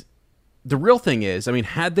 Because the real thing is, I mean,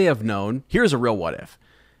 had they have known, here's a real what if.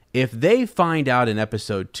 If they find out in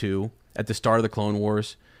Episode 2 at the start of the Clone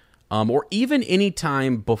Wars, or even any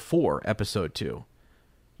time before Episode 2,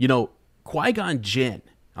 Qui-Gon Jinn,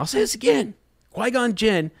 I'll say this again, Qui-Gon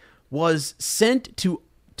Jinn was sent to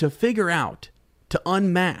figure out, to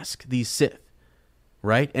unmask these Sith,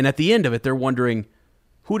 right? And at the end of it, they're wondering,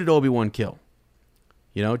 who did Obi-Wan kill?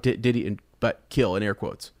 Did he, but kill in air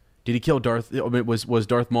quotes. Did he kill Darth, was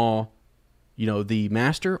Darth Maul, the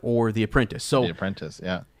master or the apprentice? So the apprentice,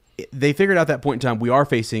 yeah. They figured out that point in time, we are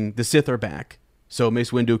facing, the Sith are back, so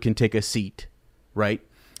Mace Windu can take a seat, right?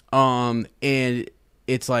 And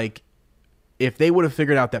it's like, if they would have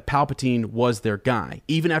figured out that Palpatine was their guy,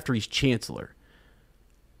 even after he's Chancellor,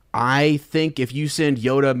 I think if you send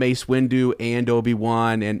Yoda, Mace Windu, and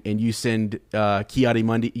Obi-Wan, and you send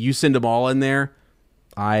Ki-Adi-Mundi, you send them all in there,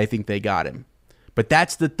 I think they got him. But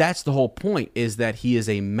that's the whole point, is that he is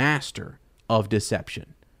a master of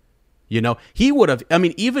deception. He would have, I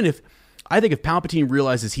think if Palpatine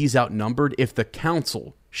realizes he's outnumbered, if the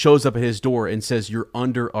council shows up at his door and says, you're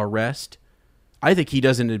under arrest, I think he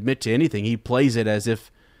doesn't admit to anything. He plays it as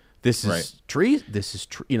if this is treason. This is,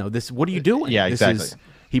 what are you doing? Yeah, exactly.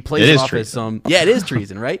 He plays it off as it is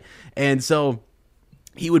treason, right? And so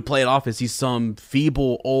he would play it off as he's some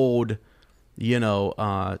feeble old,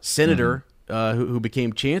 senator who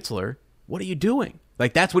became chancellor. What are you doing?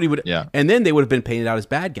 Like, that's what he would. Yeah. And then they would have been painted out as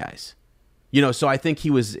bad guys. So I think he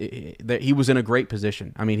was in a great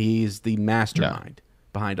position. I mean, he's the mastermind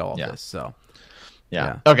behind all of this. So.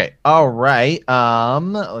 Yeah. Okay. All right.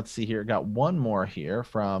 Let's see here. Got one more here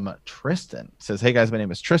from Tristan. It says, "Hey guys, my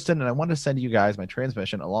name is Tristan, and I wanted to send you guys my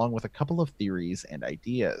transmission along with a couple of theories and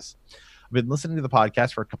ideas. I've been listening to the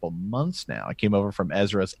podcast for a couple months now. I came over from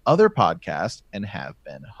Ezra's other podcast and have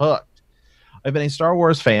been hooked. I've been a Star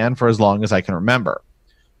Wars fan for as long as I can remember.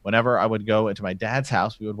 Whenever I would go into my dad's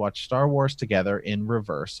house, we would watch Star Wars together in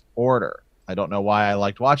reverse order. I don't know why I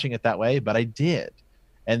liked watching it that way, but I did.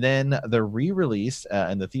 And then the re-release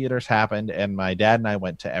in the theaters happened, and my dad and I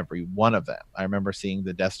went to every one of them. I remember seeing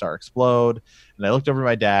the Death Star explode, and I looked over at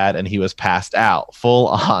my dad, and he was passed out, full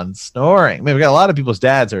on snoring. I mean, we got a lot of people's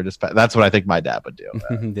dads are just. That's what I think my dad would do.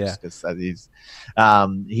 Yeah,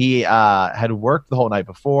 he had worked the whole night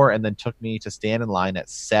before, and then took me to stand in line at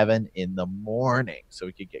 7 a.m. so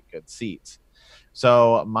we could get good seats.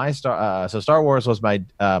 So Star Wars was my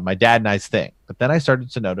dad and I's thing. But then I started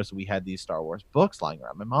to notice we had these Star Wars books lying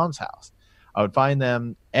around my mom's house. I would find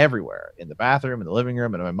them everywhere, in the bathroom, in the living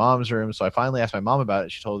room, and in my mom's room. So I finally asked my mom about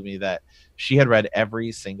it. She told me that she had read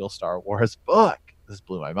every single Star Wars book. This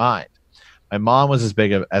blew my mind. My mom was as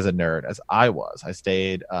big as a nerd as I was. I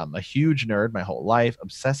stayed a huge nerd my whole life,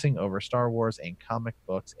 obsessing over Star Wars and comic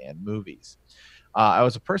books and movies. I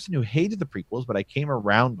was a person who hated the prequels, but I came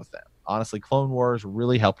around with them. Honestly, Clone Wars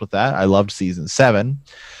really helped with that. I loved season 7.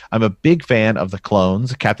 I'm a big fan of the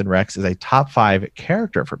clones. Captain Rex is a top 5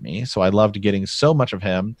 character for me, so I loved getting so much of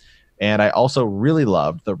him. And I also really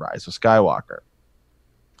loved The Rise of Skywalker.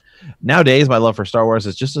 Nowadays, my love for Star Wars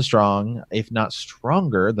is just as strong, if not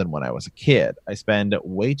stronger, than when I was a kid. I spend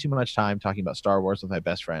way too much time talking about Star Wars with my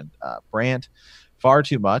best friend, Brant. Far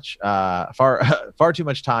too much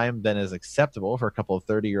time than is acceptable for a couple of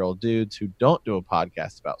 30-year-old dudes who don't do a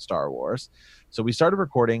podcast about Star Wars. So we started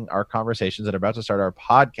recording our conversations and are about to start our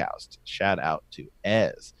podcast. Shout out to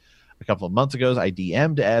Ez. A couple of months ago, I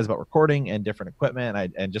DM'd Ez about recording and different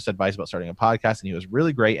equipment and just advice about starting a podcast, and he was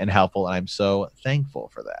really great and helpful, and I'm so thankful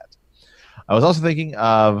for that. I was also thinking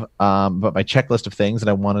of about my checklist of things that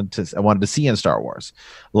I wanted to see in Star Wars.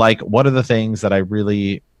 Like, what are the things that I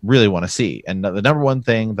really, really want to see? And the number one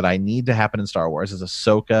thing that I need to happen in Star Wars is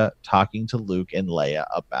Ahsoka talking to Luke and Leia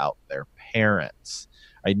about their parents.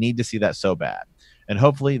 I need to see that so bad. And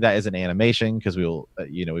hopefully that is an animation, because we will,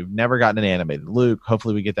 we've never gotten an animated Luke.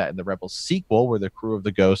 Hopefully we get that in the Rebels sequel, where the crew of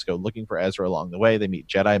the Ghost go looking for Ezra along the way. They meet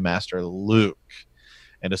Jedi Master Luke,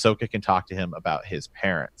 and Ahsoka can talk to him about his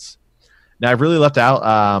parents. Now, I've really left out.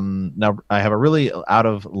 Now, I have a really out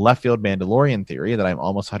of left field Mandalorian theory that I'm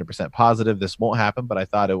almost 100% positive this won't happen, but I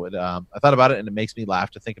thought it would. I thought about it, and it makes me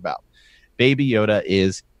laugh to think about. Baby Yoda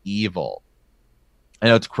is evil. I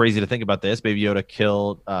know it's crazy to think about this. Baby Yoda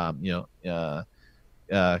killed.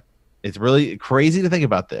 It's really crazy to think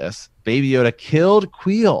about this. Baby Yoda killed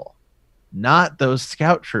Queel, not those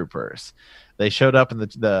scout troopers. They showed up in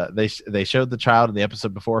they showed the child in the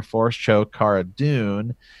episode before Force choke Cara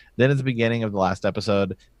Dune. Then at the beginning of the last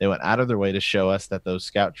episode, they went out of their way to show us that those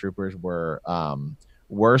scout troopers were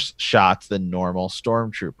worse shots than normal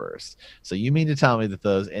stormtroopers. So you mean to tell me that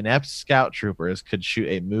those inept scout troopers could shoot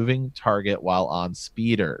a moving target while on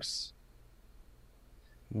speeders?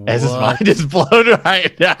 As his mind is blown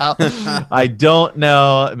right now. I don't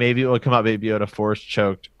know. Maybe it will come out Baby Yoda force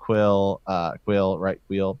choked Queel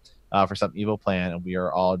for some evil plan, and we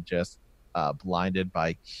are all just blinded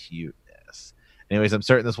by cuteness. Anyways, I'm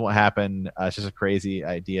certain this won't happen. It's just a crazy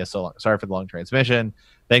idea. So long. Sorry for the long transmission.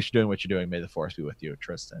 Thanks for doing what you're doing. May the force be with you,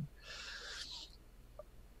 Tristan.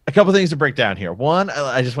 A couple things to break down here. One,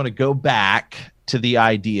 I just want to go back to the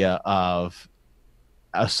idea of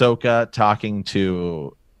Ahsoka talking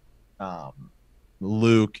to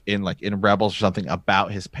Luke in Rebels or something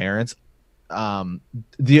about his parents.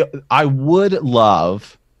 I would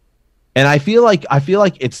love, and I feel like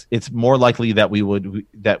it's more likely that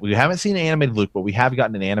we haven't seen an animated Luke, but we have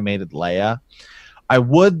gotten an animated Leia. I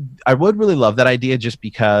would really love that idea, just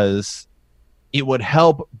because it would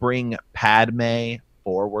help bring Padme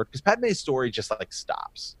forward, because Padme's story just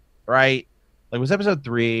stops, right? Like, with episode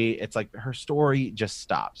 3, it's like her story just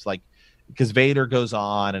stops, because Vader goes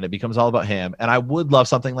on and it becomes all about him. And I would love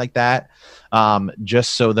something like that,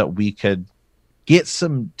 just so that we could get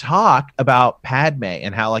some talk about Padme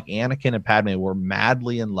and how Anakin and Padme were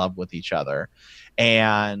madly in love with each other,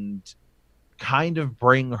 and kind of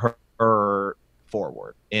bring her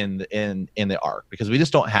forward in the arc, because we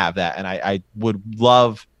just don't have that, and I would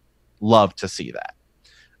love to see that.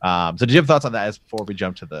 So do you have thoughts on that as before we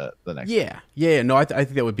jump to the next? Yeah. No, I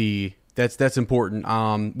think that would be that's important.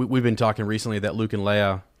 We've been talking recently that Luke and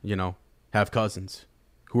Leia, have cousins.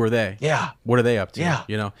 Who are they? Yeah. What are they up to?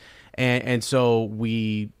 Yeah. And so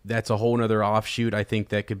that's a whole nother offshoot. I think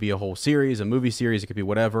that could be a whole series, a movie series. It could be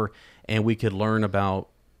whatever, and we could learn about.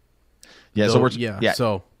 Yeah. Those,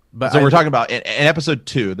 So we're talking about in episode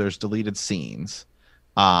 2. There's deleted scenes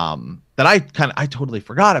that I totally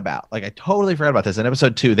forgot about. I totally forgot about this. In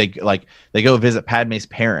episode 2, they go visit Padme's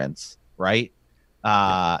parents, right?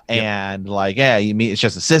 And you meet, it's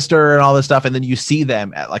just a sister and all this stuff, and then you see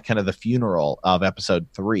them at kind of the funeral of episode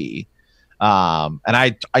 3. And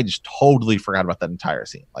I just totally forgot about that entire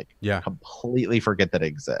scene. Completely forget that it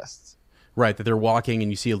exists. Right, that they're walking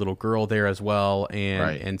and you see a little girl there as well,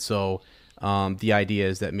 and so the idea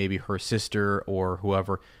is that maybe her sister or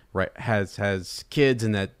whoever has kids,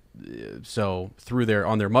 and that so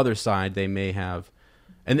on their mother's side they may have,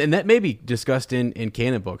 and that may be discussed in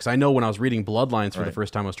canon books. I know when I was reading Bloodlines for the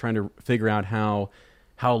first time, I was trying to figure out how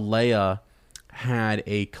Leia had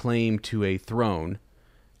a claim to a throne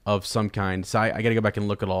of some kind. So I got to go back and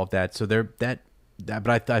look at all of that. So but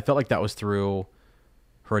I felt like that was through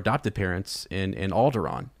her adopted parents in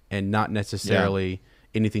Alderaan, and not necessarily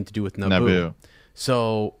anything to do with Naboo.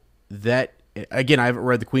 So that, again, I haven't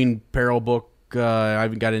read the Queen Peril book. I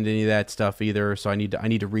haven't got into any of that stuff either. So I need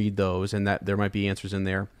to read those, and that there might be answers in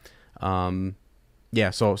there.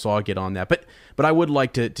 So I'll get on that. But I would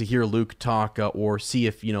like to hear Luke talk, or see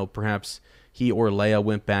if perhaps he or Leia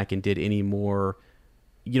went back and did any more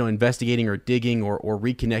investigating or digging, or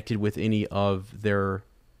reconnected with any of their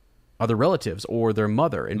other relatives or their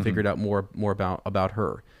mother, and figured out more about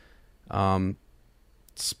her.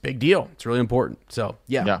 It's a big deal. It's really important. So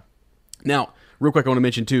yeah. Now, real quick, I want to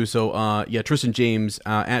mention too. So, Tristan James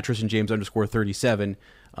at Tristan James _37,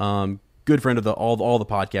 good friend of all the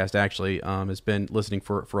podcast. Actually, has been listening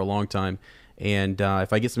for a long time. And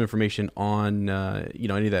if I get some information on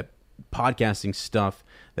any of that podcasting stuff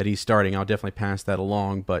that he's starting, I'll definitely pass that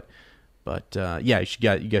along. But you guys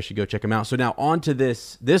should go check him out. So now on to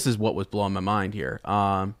this. This is what was blowing my mind here.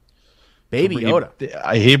 Baby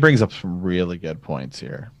Yoda. He brings up some really good points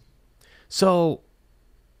here. So.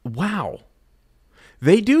 Wow,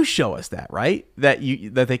 they do show us that, right? That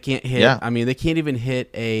they can't hit. Yeah. I mean, they can't even hit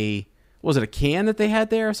was it a can that they had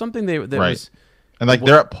there or something? Right. And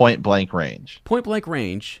they're at point blank range. Point blank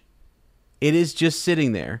range. It is just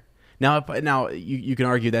sitting there. Now you can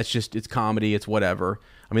argue that's just it's comedy, it's whatever.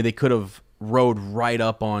 I mean, they could have rode right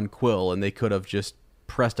up on Quill and they could have just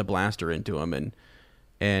pressed a blaster into him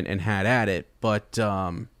and had at it. But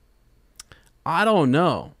I don't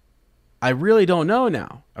know. I really don't know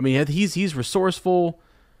now. I mean, he's resourceful.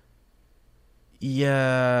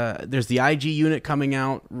 Yeah, there's the IG unit coming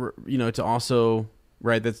out, to also,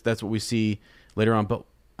 right, that's what we see later on. But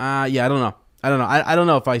I don't know. I don't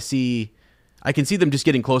know if I can see them just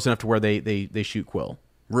getting close enough to where they shoot Quill.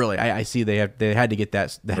 Really, I see they had to get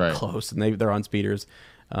that right. Close, and they're on speeders,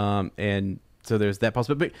 and so there's that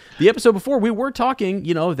possibility. But the episode before, we were talking,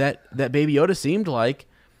 that Baby Yoda seemed like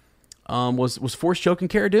was force choking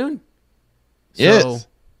Cara Dune. So, yes.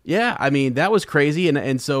 Yeah, I mean, that was crazy.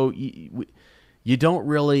 And so you don't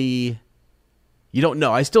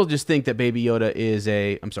know. I still just think that Baby Yoda is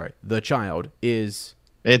the child is.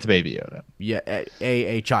 It's Baby Yoda. Yeah,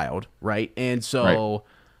 a child, right? And so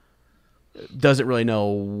doesn't really know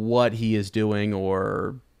what he is doing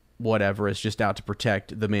or whatever. Is just out to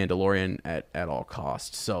protect the Mandalorian at all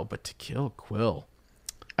costs. So, but to kill Quill.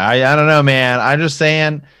 I don't know, man. I'm just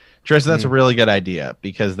saying. Tristan, that's a really good idea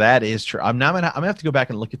because that is true. I'm gonna have to go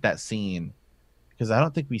back and look at that scene because I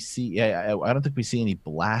don't think we see any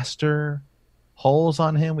blaster holes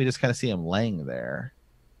on him. We just kind of see him laying there.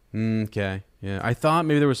 Okay, yeah. I thought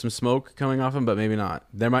maybe there was some smoke coming off him, but maybe not.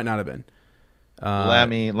 There might not have been. Let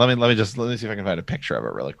me see if I can find a picture of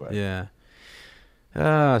it really quick. Yeah.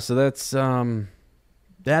 So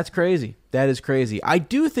that's crazy. That is crazy. I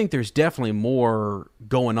do think there's definitely more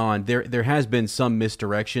going on. There has been some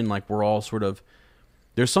misdirection. Like we're all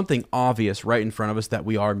there's something obvious right in front of us that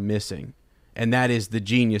we are missing. And that is the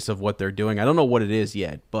genius of what they're doing. I don't know what it is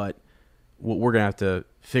yet, but we're going to have to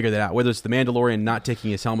figure that out. Whether it's the Mandalorian not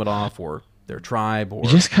taking his helmet off or their tribe or...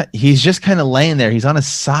 He's just kind of laying there. He's on his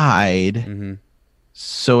side. Mm-hmm.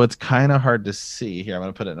 So it's kind of hard to see. Here, I'm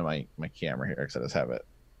going to put it in my camera here because I just have it.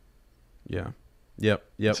 Yeah. Yep.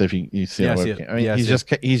 So if you see it, I mean, he's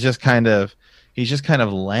just kind of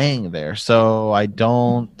laying there. So I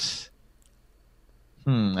don't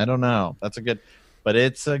know. That's a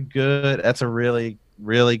really,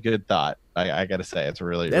 really good thought. I gotta say, it's a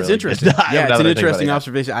really interesting. Yeah, it's an interesting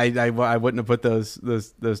observation. I wouldn't have put those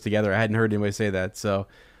together. I hadn't heard anybody say that. So,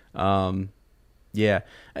 yeah.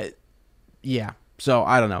 So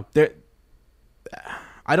I don't know.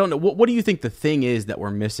 I don't know. What do you think the thing is that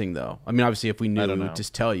we're missing, though? I mean, obviously, if we knew, we'd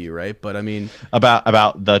just tell you, right? But I mean,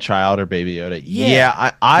 about the child or Baby Yoda.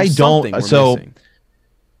 Yeah, I don't. So, missing.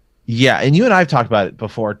 Yeah, and you and I have talked about it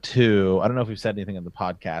before too. I don't know if we've said anything on the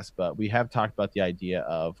podcast, but we have talked about the idea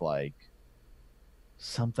of like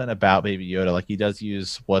something about Baby Yoda. Like he does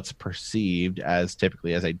use what's perceived as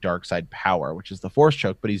typically as a dark side power, which is the Force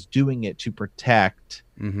choke, but he's doing it to protect,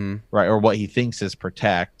 right, or what he thinks is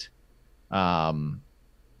protect.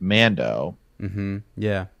 Mando. Mm-hmm.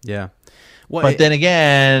 Yeah. Well, but then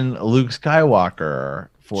again, Luke Skywalker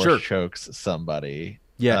force chokes somebody.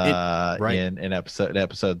 Yeah, right. In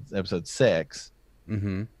episode 6.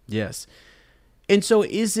 Mm-hmm. Yes. And so,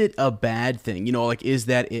 is it a bad thing? Like, is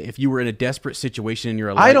that if you were in a desperate situation and you're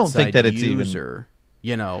a light I don't think that it's user,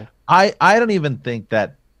 I don't even think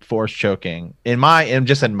that force choking in my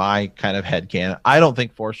kind of headcanon, I don't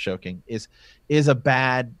think force choking is a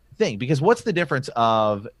bad thing because what's the difference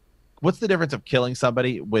of killing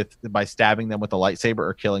somebody by stabbing them with a lightsaber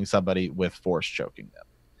or killing somebody with force choking them?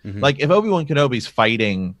 Mm-hmm. Like if Obi-Wan Kenobi's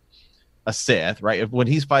fighting a Sith, right? When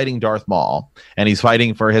he's fighting Darth Maul and he's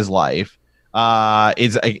fighting for his life,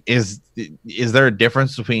 is there a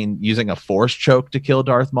difference between using a force choke to kill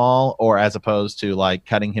Darth Maul or as opposed to like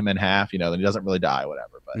cutting him in half? Then he doesn't really die,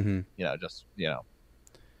 whatever. But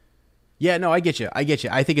Yeah, no, I get you.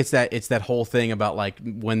 I think it's that whole thing about like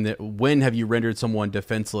when have you rendered someone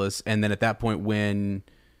defenseless, and then at that point when.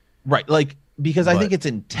 Right, like because I think it's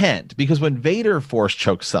intent. Because when Vader force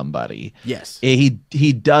chokes somebody, yes,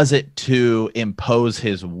 he does it to impose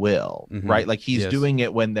his will, right? Like he's doing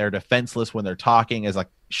it when they're defenseless, when they're talking, is like,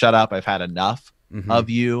 shut up, I've had enough of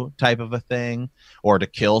you, type of a thing, or to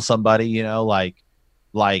kill somebody, you know, like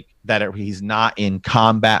that he's not in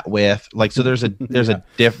combat with, like, so there's a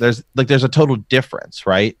total difference,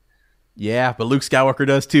 right? Yeah, but Luke Skywalker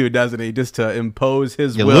does too, doesn't he? Just to impose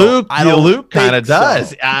his will. Luke kind of does.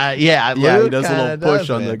 So. Luke he does a little push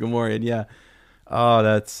on the Gamorrean. Yeah. Oh,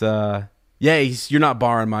 that's you're not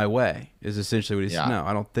barring my way is essentially what he said. No,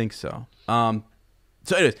 I don't think so. So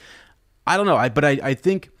anyways, I don't know. I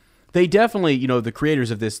think they definitely, you know, the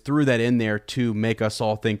creators of this threw that in there to make us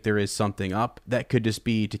all think there is something up. That could just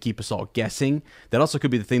be to keep us all guessing. That also could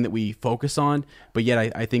be the thing that we focus on. But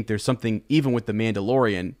yet I think there's something, even with The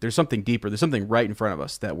Mandalorian, there's something deeper. There's something right in front of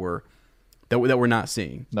us that we're not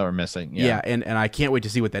seeing. That we're missing. Yeah, and I can't wait to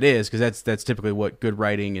see what that is, because that's typically what good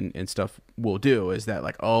writing and stuff will do, is that,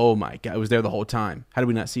 like, oh my God, it was there the whole time. How did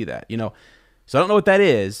we not see that? You know? So I don't know what that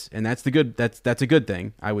is, and that's a good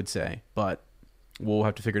thing, I would say. But we'll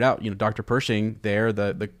have to figure it out. You know, Dr. Pershing there,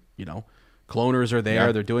 the you know, cloners are there.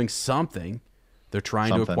 Yeah. They're doing something. They're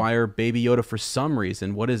trying to acquire Baby Yoda for some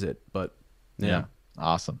reason. What is it? But yeah.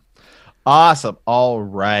 Awesome. All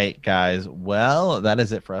right, guys. Well, that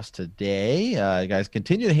is it for us today. Guys,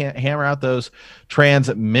 continue to hammer out those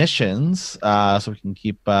transmissions so we can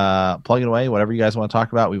keep plugging away. Whatever you guys want to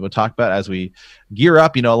talk about, we will talk about as we gear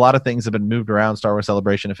up. You know, a lot of things have been moved around. Star Wars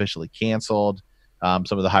Celebration officially canceled. Some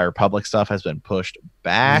of the High Republic stuff has been pushed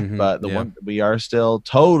back, but we are still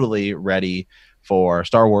totally ready for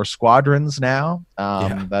Star Wars Squadrons now.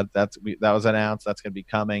 That was announced. That's going to be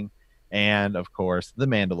coming. And of course, The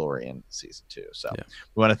Mandalorian season 2. So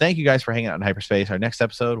we want to thank you guys for hanging out in hyperspace. Our next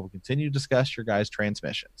episode, we'll continue to discuss your guys'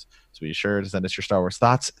 transmissions. So be sure to send us your Star Wars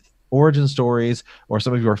thoughts, origin stories, or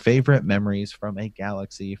some of your favorite memories from a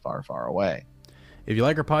galaxy far, far away. If you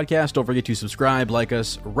like our podcast, don't forget to subscribe, like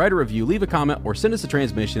us, write a review, leave a comment, or send us a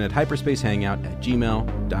transmission at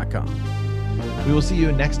hyperspacehangout@gmail.com. We will see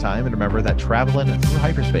you next time, and remember that traveling through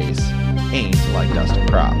hyperspace ain't like dusting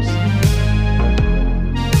crops.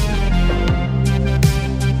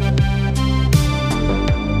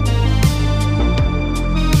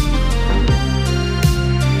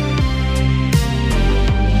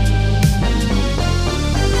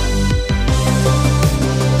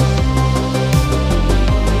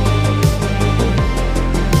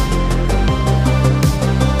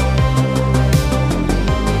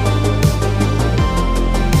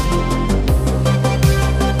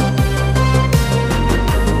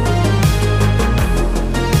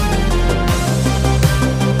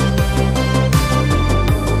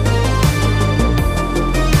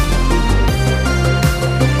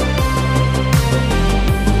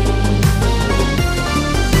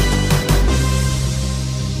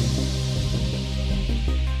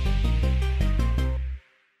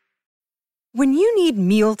 When you need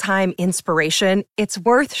mealtime inspiration, it's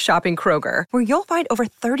worth shopping Kroger, where you'll find over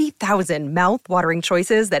 30,000 mouth-watering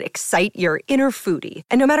choices that excite your inner foodie.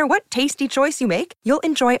 And no matter what tasty choice you make, you'll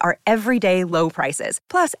enjoy our everyday low prices,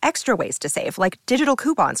 plus extra ways to save, like digital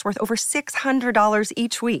coupons worth over $600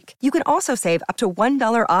 each week. You can also save up to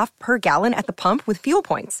 $1 off per gallon at the pump with fuel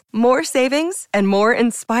points. More savings and more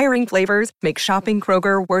inspiring flavors make shopping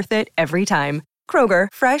Kroger worth it every time. Kroger,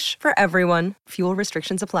 fresh for everyone. Fuel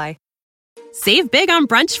restrictions apply. Save big on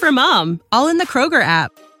brunch for mom, all in the Kroger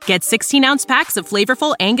app. Get 16-ounce packs of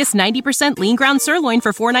flavorful Angus 90% lean ground sirloin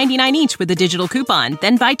for $4.99 each with a digital coupon.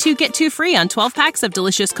 Then buy 2, get 2 free on 12 packs of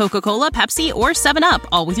delicious Coca-Cola, Pepsi, or 7-Up,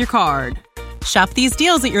 all with your card. Shop these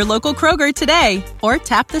deals at your local Kroger today, or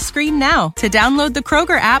tap the screen now to download the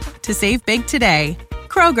Kroger app to save big today.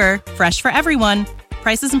 Kroger, fresh for everyone.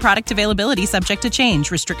 Prices and product availability subject to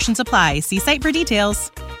change. Restrictions apply. See site for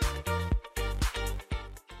details.